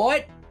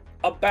 what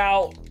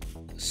about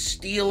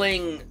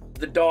stealing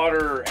the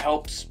daughter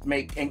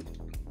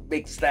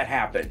makes that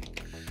happen?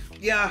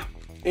 Yeah,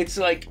 it's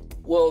like,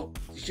 well,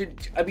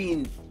 I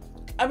mean,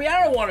 I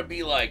don't want to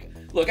be like,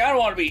 look, I don't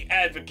want to be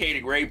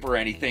advocating rape or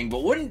anything,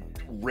 but wouldn't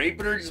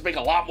raping her just make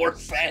a lot more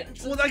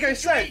sense? Well, like I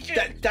said,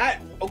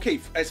 that okay,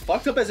 as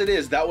fucked up as it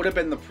is, that would have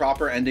been the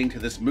proper ending to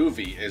this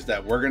movie, is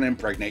that we're gonna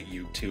impregnate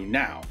you two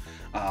now.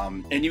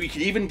 And you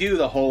could even do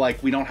the whole,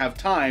 like, we don't have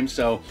time,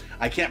 so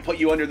I can't put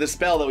you under the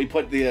spell that we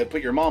put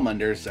your mom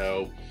under,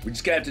 so... We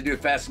just gotta have to do it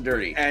fast and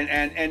dirty.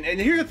 And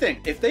here's the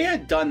thing. If they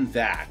had done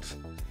that,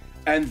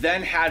 and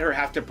then had her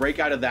have to break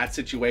out of that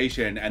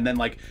situation, and then,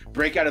 like,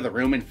 break out of the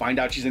room and find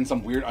out she's in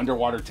some weird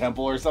underwater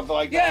temple or something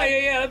like that...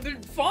 Yeah, that'd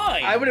been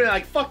fine. I would have been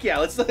like, fuck yeah,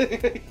 let's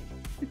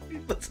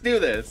do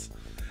this.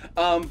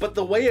 But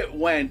the way it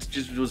went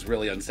just was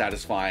really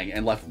unsatisfying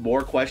and left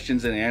more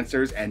questions than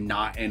answers, and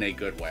not in a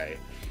good way.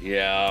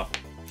 Yeah.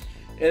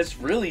 It's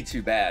really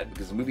too bad,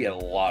 because the movie had a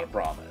lot of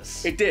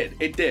promise. It did.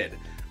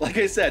 Like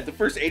I said, the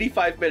first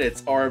 85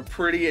 minutes are a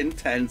pretty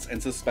intense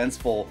and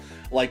suspenseful,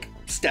 like,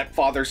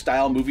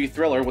 Stepfather-style movie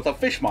thriller with a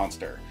fish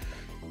monster.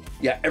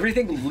 Yeah,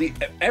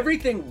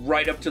 everything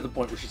right up to the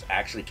point where she's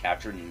actually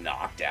captured and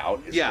knocked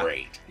out is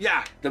great.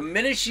 Yeah. The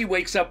minute she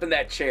wakes up in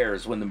that chair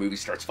is when the movie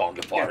starts falling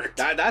apart.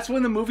 Yeah, that's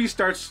when the movie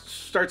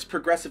starts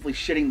progressively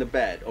shitting the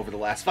bed over the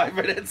last 5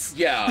 minutes.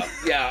 Yeah,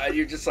 and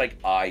you're just like,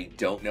 I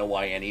don't know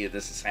why any of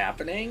this is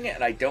happening,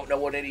 and I don't know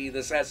what any of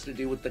this has to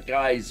do with the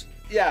guy's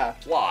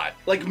plot.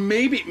 Like,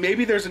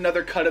 maybe there's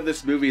another cut of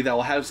this movie that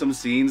will have some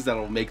scenes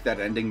that'll make that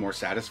ending more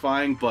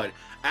satisfying, but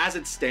as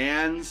it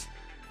stands...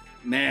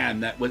 Man,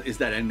 that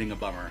ending a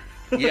bummer.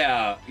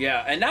 yeah,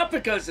 and not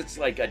because it's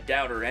like a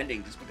downer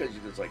ending, just because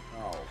you're just like,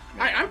 oh.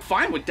 I'm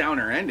fine with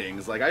downer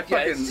endings. Like it's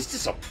just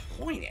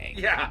disappointing.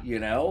 Yeah, you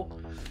know,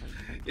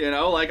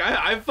 like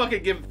I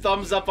fucking give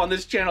thumbs up on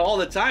this channel all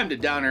the time to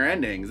downer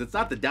endings. It's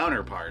not the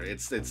downer part.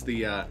 It's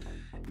the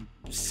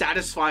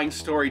satisfying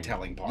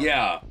storytelling part.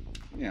 Yeah.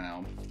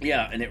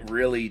 Yeah, and it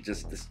really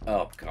just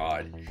oh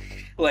god,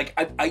 like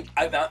I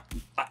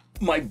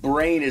my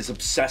brain is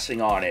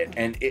obsessing on it,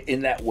 and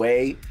in that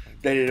way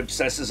that it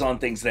obsesses on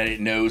things that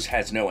it knows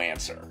has no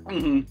answer.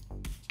 Mm-hmm.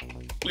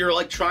 You're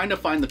like trying to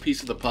find the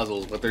piece of the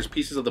puzzles, but there's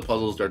pieces of the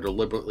puzzles that are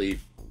deliberately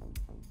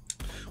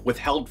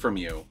withheld from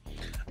you.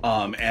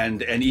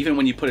 And even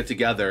when you put it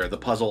together, the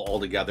puzzle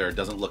altogether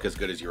doesn't look as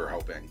good as you were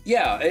hoping.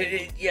 Yeah,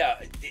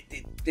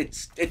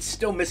 it's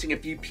still missing a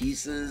few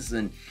pieces,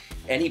 and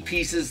any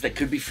pieces that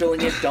could be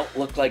filling it don't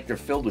look like they're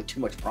filled with too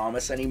much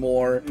promise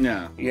anymore.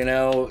 Yeah,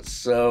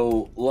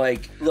 so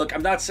like, look,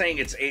 I'm not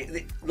saying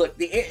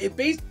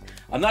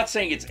I'm not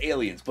saying it's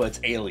aliens, but it's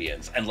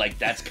aliens, and like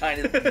that's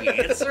kind of the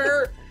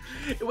answer.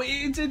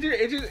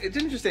 It's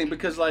interesting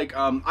because like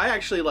I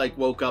actually like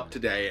woke up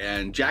today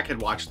and Jack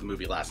had watched the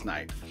movie last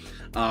night.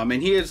 And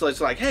he is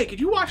like, hey, could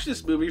you watch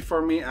this movie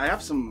for me? I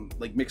have some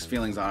like mixed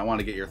feelings on it. I want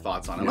to get your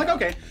thoughts on it. I'm like,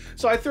 okay.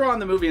 So I threw on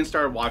the movie and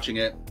started watching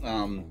it.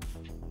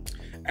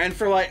 And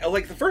for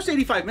like the first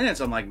 85 minutes,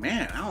 I'm like,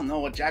 man, I don't know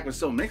what Jack was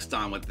so mixed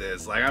on with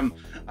this. Like, I'm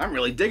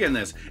really digging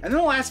this. And then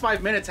the last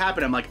 5 minutes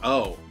happened. I'm like,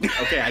 oh,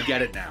 okay, I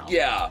get it now.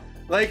 Yeah.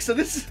 Like, so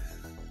this.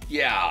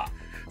 Yeah.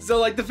 So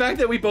like the fact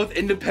that we both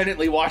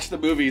independently watched the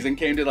movies and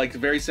came to like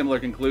very similar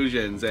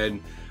conclusions,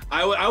 and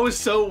I was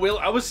so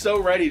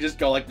ready to just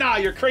go like, nah,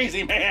 you're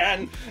crazy,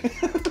 man.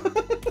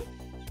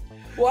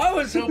 Well, I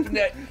was hoping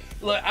that.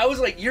 Look, I was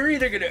like, you're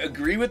either going to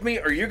agree with me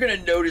or you're going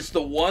to notice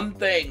the one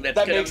thing that's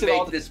going to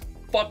make this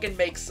fucking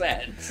make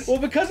sense. Well,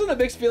 because of the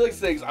mixed feelings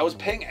things, I was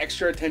paying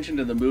extra attention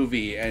to the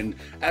movie, and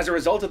as a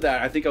result of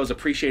that, I think I was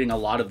appreciating a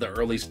lot of the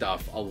early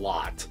stuff a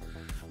lot.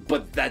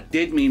 But that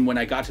did mean when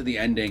I got to the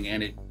ending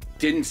and it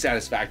didn't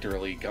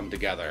satisfactorily come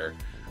together,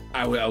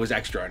 I was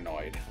extra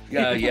annoyed.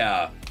 Yeah.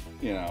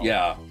 You know?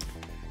 Yeah.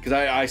 Because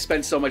I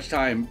spent so much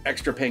time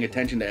extra paying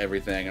attention to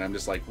everything, and I'm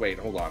just like, wait,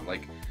 hold on.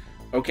 Like,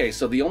 okay,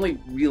 so the only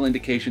real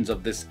indications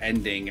of this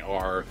ending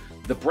are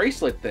the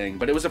bracelet thing,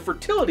 but it was a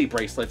fertility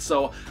bracelet,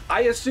 so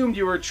I assumed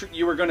you were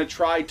going to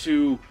try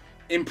to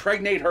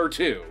impregnate her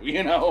too,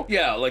 you know?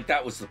 Yeah, like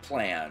that was the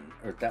plan,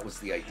 or that was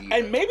the idea.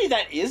 And maybe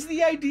that is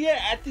the idea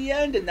at the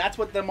end, and that's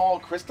what them all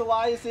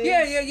crystallizes.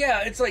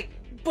 Yeah. It's like,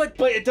 but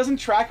it doesn't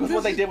track with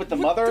what they did with the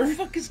mother. What the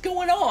fuck is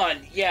going on?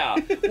 Yeah.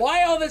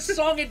 Why all this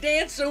song and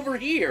dance over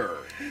here?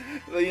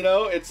 You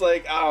know, it's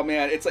like, oh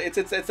man, it's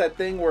that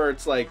thing where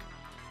it's like,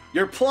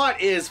 your plot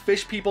is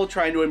fish people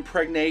trying to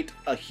impregnate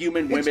a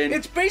human women.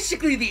 It's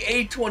basically the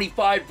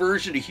A25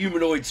 version of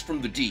humanoids from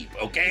the deep,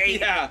 okay?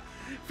 Yeah.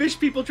 Fish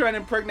people trying to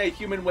impregnate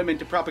human women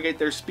to propagate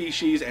their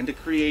species and to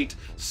create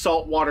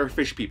saltwater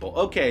fish people.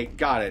 Okay,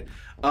 got it.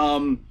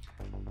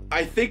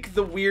 I think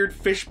the weird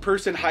fish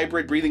person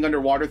hybrid breathing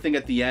underwater thing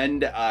at the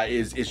end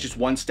is just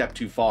one step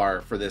too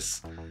far for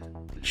this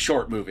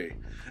short movie.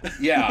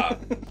 Yeah.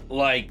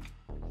 Like,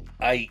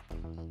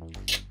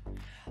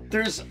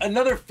 there's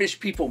another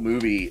Fish People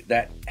movie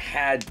that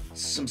had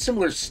some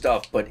similar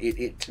stuff, but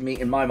it to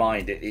me, in my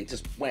mind, it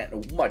just went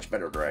a much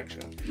better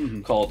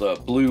direction.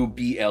 Called Blue,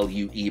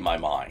 B-L-U-E, My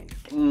Mind.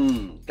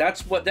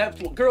 That's what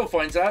that girl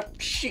finds out.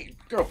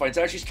 Girl finds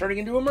out she's turning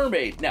into a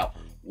mermaid. Now,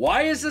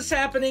 why is this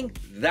happening?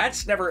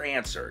 That's never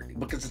answered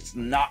because it's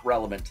not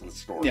relevant to the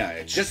story. Yeah,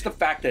 it's just the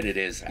fact that it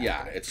is happening.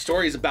 Yeah, it's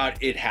stories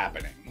about it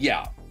happening.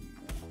 Yeah.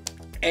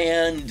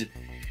 And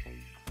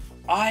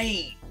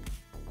I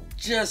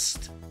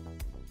just...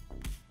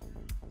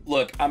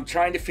 Look, I'm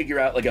trying to figure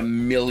out like a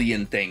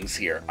million things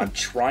here. I'm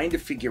trying to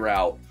figure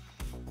out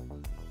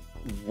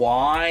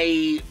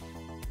why...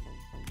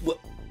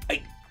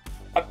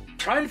 I'm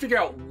trying to figure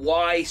out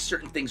why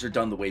certain things are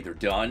done the way they're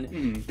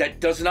done.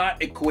 That does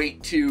not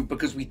equate to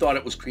because we thought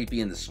it was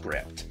creepy in the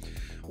script.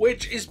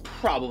 Which is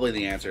probably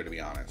the answer, to be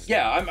honest.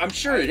 Yeah, I'm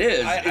sure it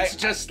is. It's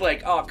just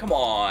like, oh, come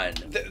on.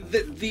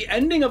 The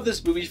ending of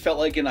this movie felt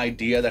like an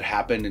idea that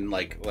happened in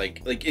like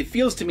it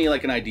feels to me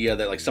like an idea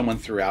that like someone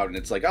threw out and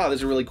it's like, oh, this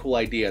is a really cool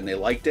idea and they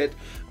liked it.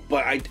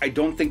 But I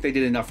don't think they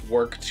did enough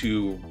work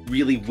to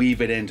really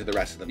weave it into the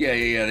rest of the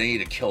movie. Yeah. They need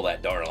to kill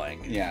that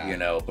darling. Yeah. You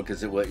know,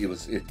 because it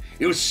was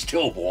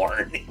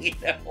stillborn, you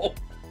know.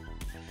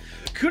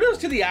 Kudos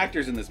to the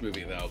actors in this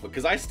movie, though,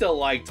 because I still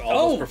liked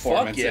all those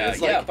performances.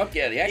 Fuck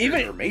yeah, the actors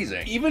are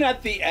amazing. Even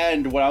at the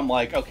end, when I'm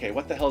like, okay,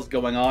 what the hell's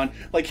going on?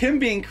 Like, him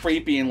being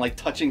creepy and, like,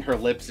 touching her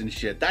lips and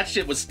shit, that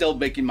shit was still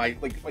making my,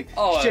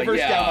 shivers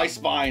down my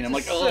spine. I'm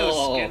like, oh.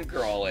 So skin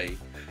crawly.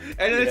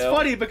 And it's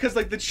funny because,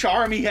 like, the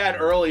charm he had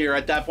earlier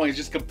at that point is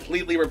just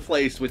completely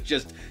replaced with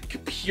just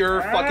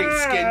pure fucking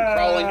skin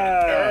crawling.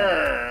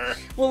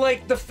 Well,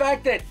 like, the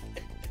fact that...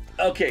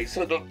 Okay,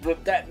 so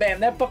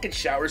that fucking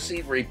shower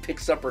scene where he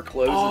picks up her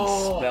clothes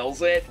and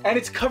smells it. And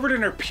it's covered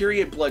in her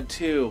period blood,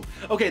 too.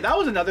 Okay, that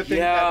was another thing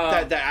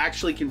that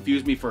actually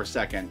confused me for a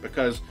second,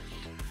 because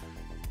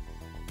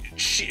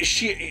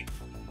she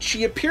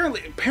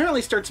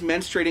apparently starts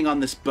menstruating on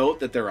this boat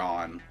that they're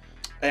on.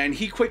 And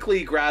he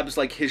quickly grabs,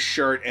 like, his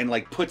shirt and,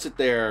 like, puts it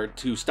there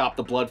to stop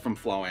the blood from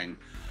flowing.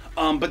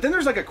 But then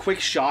there's, like, a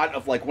quick shot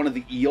of, like, one of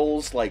the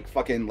eels, like,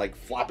 fucking, like,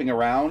 flopping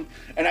around.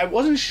 And I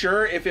wasn't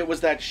sure if it was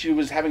that she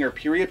was having her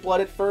period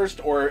blood at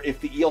first or if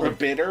the eel had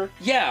bit her.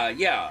 Yeah.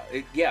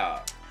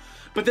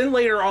 But then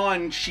later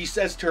on, she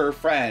says to her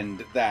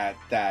friend that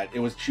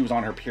she was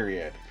on her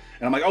period.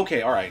 And I'm like,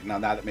 okay, all right, now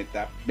that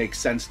makes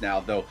sense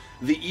now, though.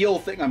 The eel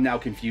thing I'm now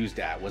confused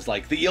at was,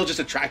 like, the eel just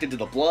attracted to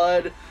the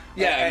blood?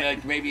 Yeah,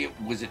 like, maybe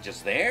was it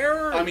just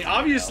there? I mean,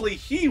 obviously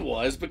he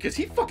was, because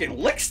he fucking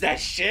licks that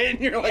shit,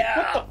 and you're like,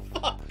 what the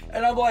fuck?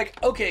 And I'm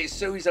like, okay,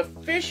 so he's a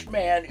fish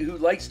man who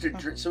likes to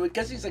drink, so I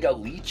guess he's like a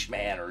leech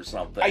man or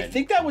something. I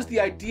think that was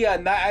the idea,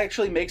 and that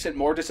actually makes it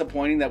more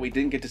disappointing that we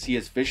didn't get to see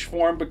his fish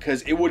form,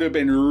 because it would have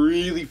been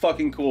really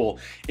fucking cool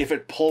if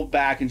it pulled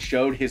back and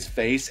showed his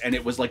face, and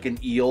it was like an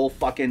eel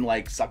fucking,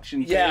 like,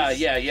 suction face.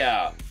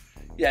 Yeah.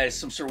 Yeah,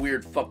 some sort of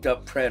weird fucked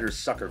up predator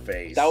sucker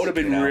face. That would have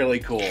been really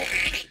cool.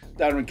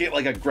 That would get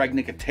like a Greg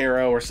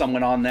Nicotero or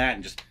someone on that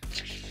and just...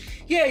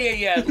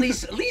 Yeah. At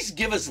least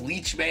give us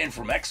Leechman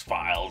from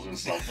X-Files or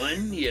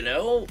something, you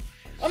know?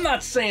 I'm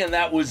not saying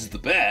that was the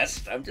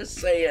best. I'm just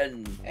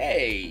saying,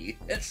 hey,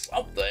 it's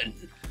something.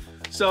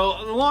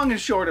 So the long and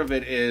short of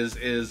it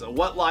is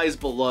What Lies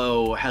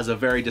Below has a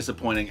very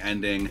disappointing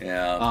ending.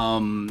 Yeah.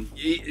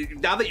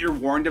 Now that you're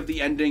warned of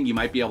the ending, you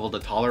might be able to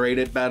tolerate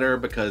it better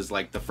because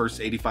like the first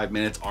 85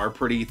 minutes are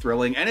pretty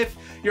thrilling. And if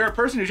you're a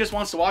person who just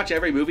wants to watch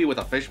every movie with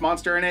a fish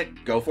monster in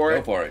it, go for it.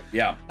 Go for it.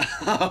 Yeah.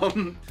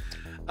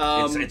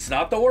 It's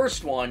not the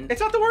worst one.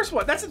 It's not the worst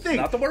one. That's the thing.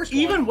 It's not the worst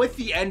Even one. with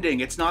the ending,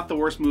 it's not the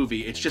worst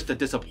movie. It's just a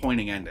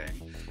disappointing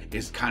ending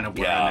is kind of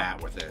where I'm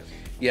at with it.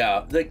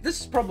 Yeah, like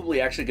this is probably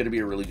actually going to be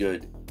a really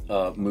good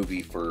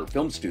movie for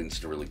film students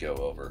to really go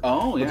over.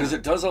 Oh, yeah. Because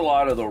it does a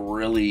lot of the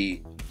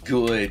really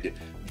good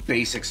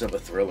basics of a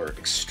thriller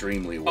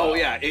extremely well. Oh,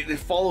 yeah. It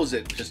follows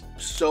it just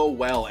so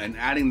well, and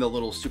adding the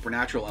little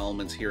supernatural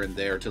elements here and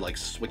there to like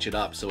switch it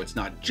up so it's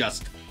not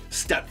just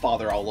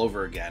Stepfather all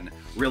over again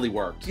really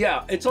worked.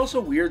 Yeah, it's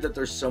also weird that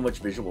there's so much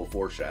visual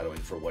foreshadowing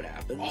for what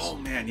happens. Oh,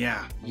 man,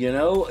 yeah. You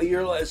know,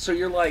 you're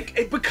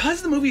like...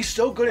 because the movie's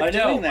so good at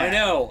doing that.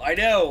 I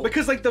know.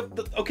 Because, like,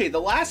 the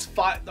last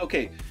five...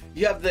 Okay,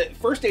 you have the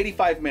first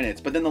 85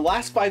 minutes, but then the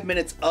last 5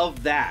 minutes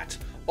of that,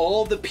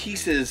 all the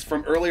pieces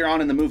from earlier on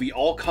in the movie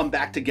all come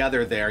back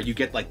together there. You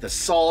get, like, the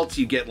salt,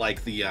 you get,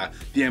 like, the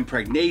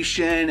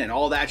impregnation and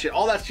all that shit.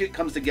 All that shit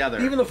comes together.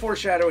 Even the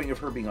foreshadowing of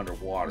her being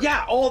underwater.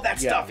 Yeah, all that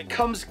stuff. It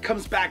comes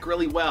back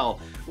really well,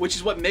 which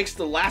is what makes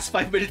the last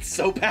 5 minutes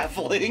so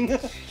baffling.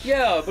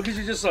 Yeah, because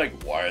you're just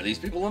like, why are these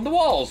people in the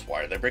walls?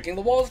 Why are they breaking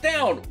the walls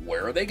down?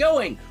 Where are they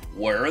going?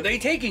 Where are they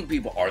taking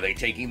people? Are they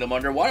taking them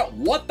underwater?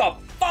 What the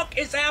fuck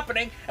is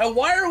happening? And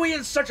why are we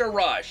in such a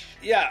rush?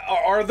 Yeah,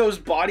 are those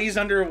bodies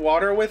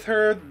underwater with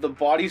her the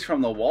bodies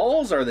from the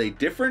walls? Are they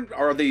different?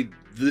 Are they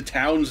the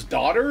town's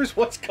daughters?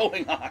 What's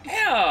going on?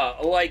 Yeah,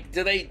 like,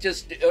 do they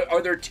just...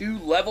 Are there two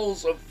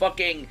levels of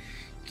fucking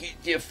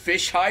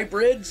fish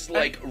hybrids?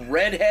 Like,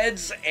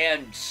 redheads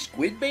and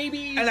squid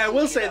babies? And I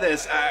will say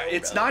this,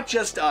 it's not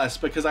just us,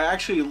 because I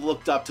actually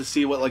looked up to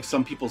see what, like,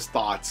 some people's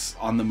thoughts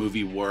on the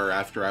movie were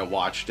after I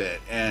watched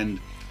it, and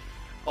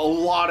a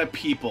lot of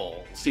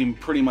people seem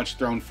pretty much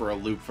thrown for a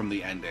loop from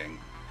the ending.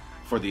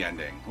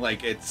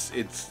 Like,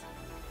 it's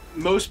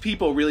most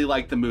people really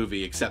like the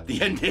movie except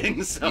the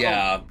ending. So.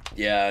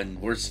 Yeah, and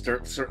we're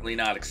certainly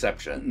not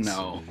exceptions.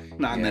 No,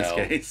 not in this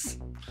case.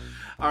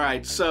 All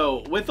right,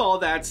 so with all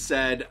that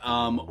said,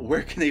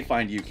 where can they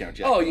find you, Count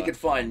Jackula? Oh, you can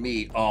find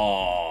me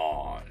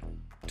on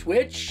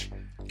Twitch,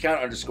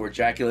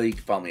 Count_Jackula. You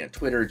can follow me on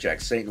Twitter, Jack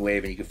Satanwave,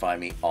 and you can find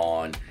me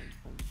on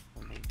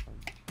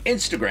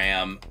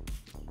Instagram,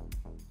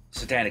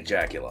 Satanic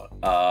Jackula.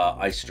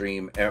 I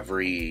stream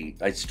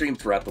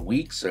throughout the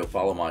week, so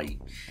follow my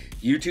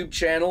YouTube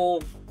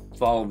channel,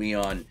 follow me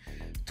on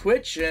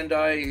Twitch, and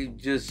I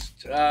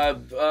just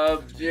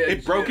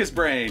it broke his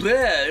brain.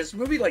 This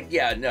movie,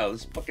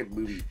 this fucking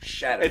movie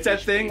shattered. It's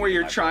that thing where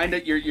you're trying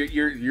to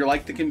you're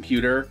like the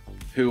computer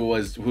who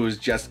was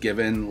just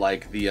given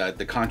like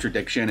the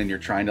contradiction, and you're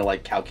trying to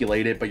like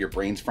calculate it, but your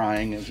brain's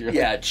frying. As you're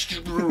I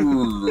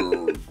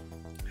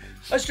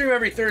stream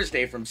every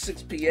Thursday from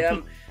 6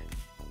 p.m.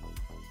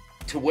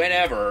 to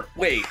whenever.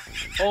 Wait,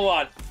 hold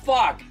on.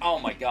 Fuck. Oh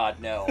my god,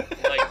 no.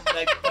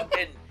 Like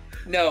fucking.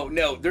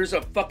 No. There's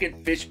a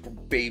fucking fish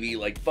baby,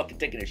 like, fucking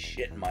taking a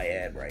shit in my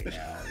head right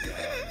now.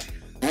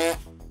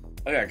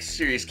 I got a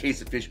serious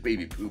case of fish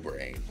baby poo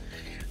brain.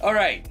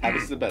 Alright.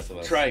 This is the best of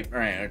us. Alright,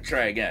 I'll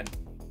try again.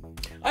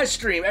 I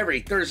stream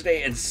every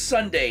Thursday and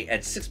Sunday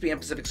at 6 p.m.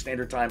 Pacific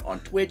Standard Time on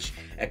Twitch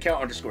at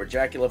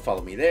Count_Jackula.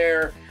 Follow me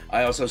there.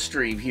 I also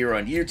stream here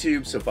on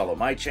YouTube, so follow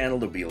my channel.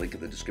 There'll be a link in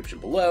the description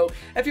below.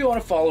 If you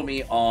want to follow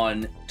me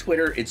on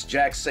Twitter, it's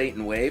Jack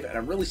Satanwave, and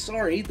I'm really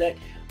sorry that,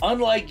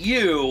 unlike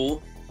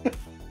you,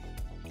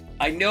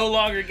 I no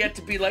longer get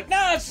to be like,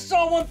 nah, it's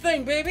all one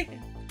thing, baby.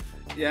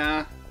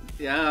 Yeah.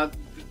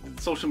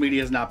 Social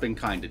media has not been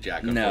kind to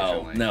Jack,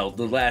 unfortunately. No,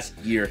 the last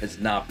year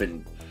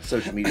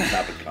social media has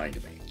not been kind to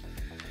me.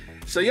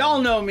 So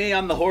y'all know me,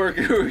 I'm the Horror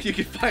Guru. You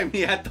can find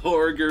me at the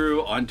Horror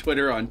Guru on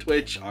Twitter, on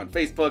Twitch, on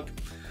Facebook,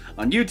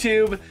 on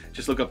YouTube.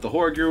 Just look up the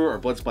Horror Guru or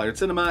Blood Splattered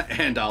Cinema,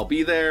 and I'll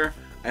be there.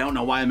 I don't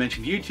know why I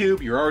mentioned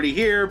YouTube. You're already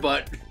here,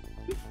 but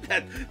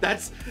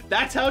that's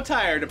how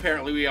tired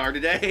apparently we are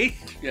today.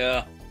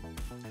 Yeah.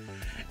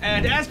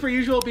 And as per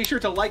usual, be sure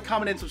to like,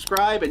 comment, and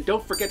subscribe, and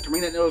don't forget to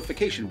ring that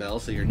notification bell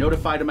so you're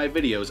notified of my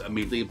videos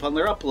immediately upon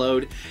their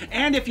upload.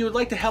 And if you would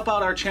like to help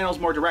out our channels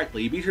more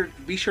directly,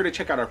 be sure to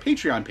check out our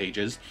Patreon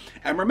pages.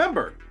 And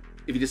remember,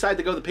 if you decide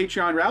to go the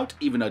Patreon route,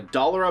 even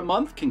 $1 a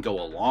month can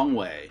go a long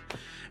way.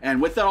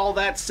 And with all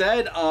that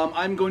said,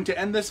 I'm going to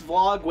end this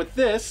vlog with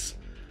this.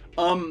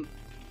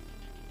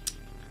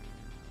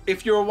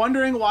 If you're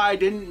wondering why I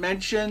didn't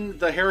mention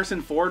the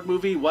Harrison Ford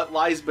movie, What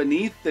Lies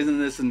Beneath, in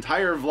this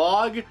entire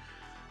vlog,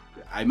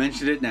 I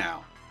mentioned it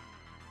now.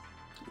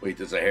 Wait,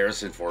 there's a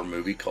Harrison Ford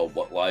movie called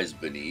What Lies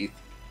Beneath?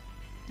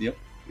 Yep.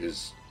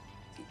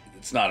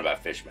 It's not about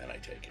fishmen, I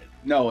take it.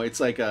 No, it's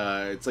like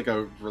a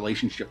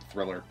relationship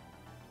thriller.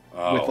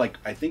 Oh. With like,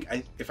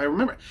 if I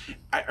remember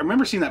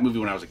seeing that movie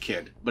when I was a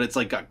kid, but it's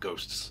like got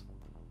ghosts.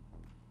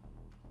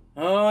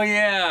 Oh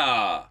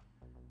yeah.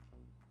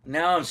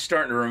 Now I'm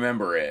starting to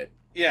remember it.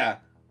 Yeah.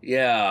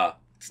 Yeah.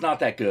 It's not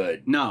that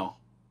good. No.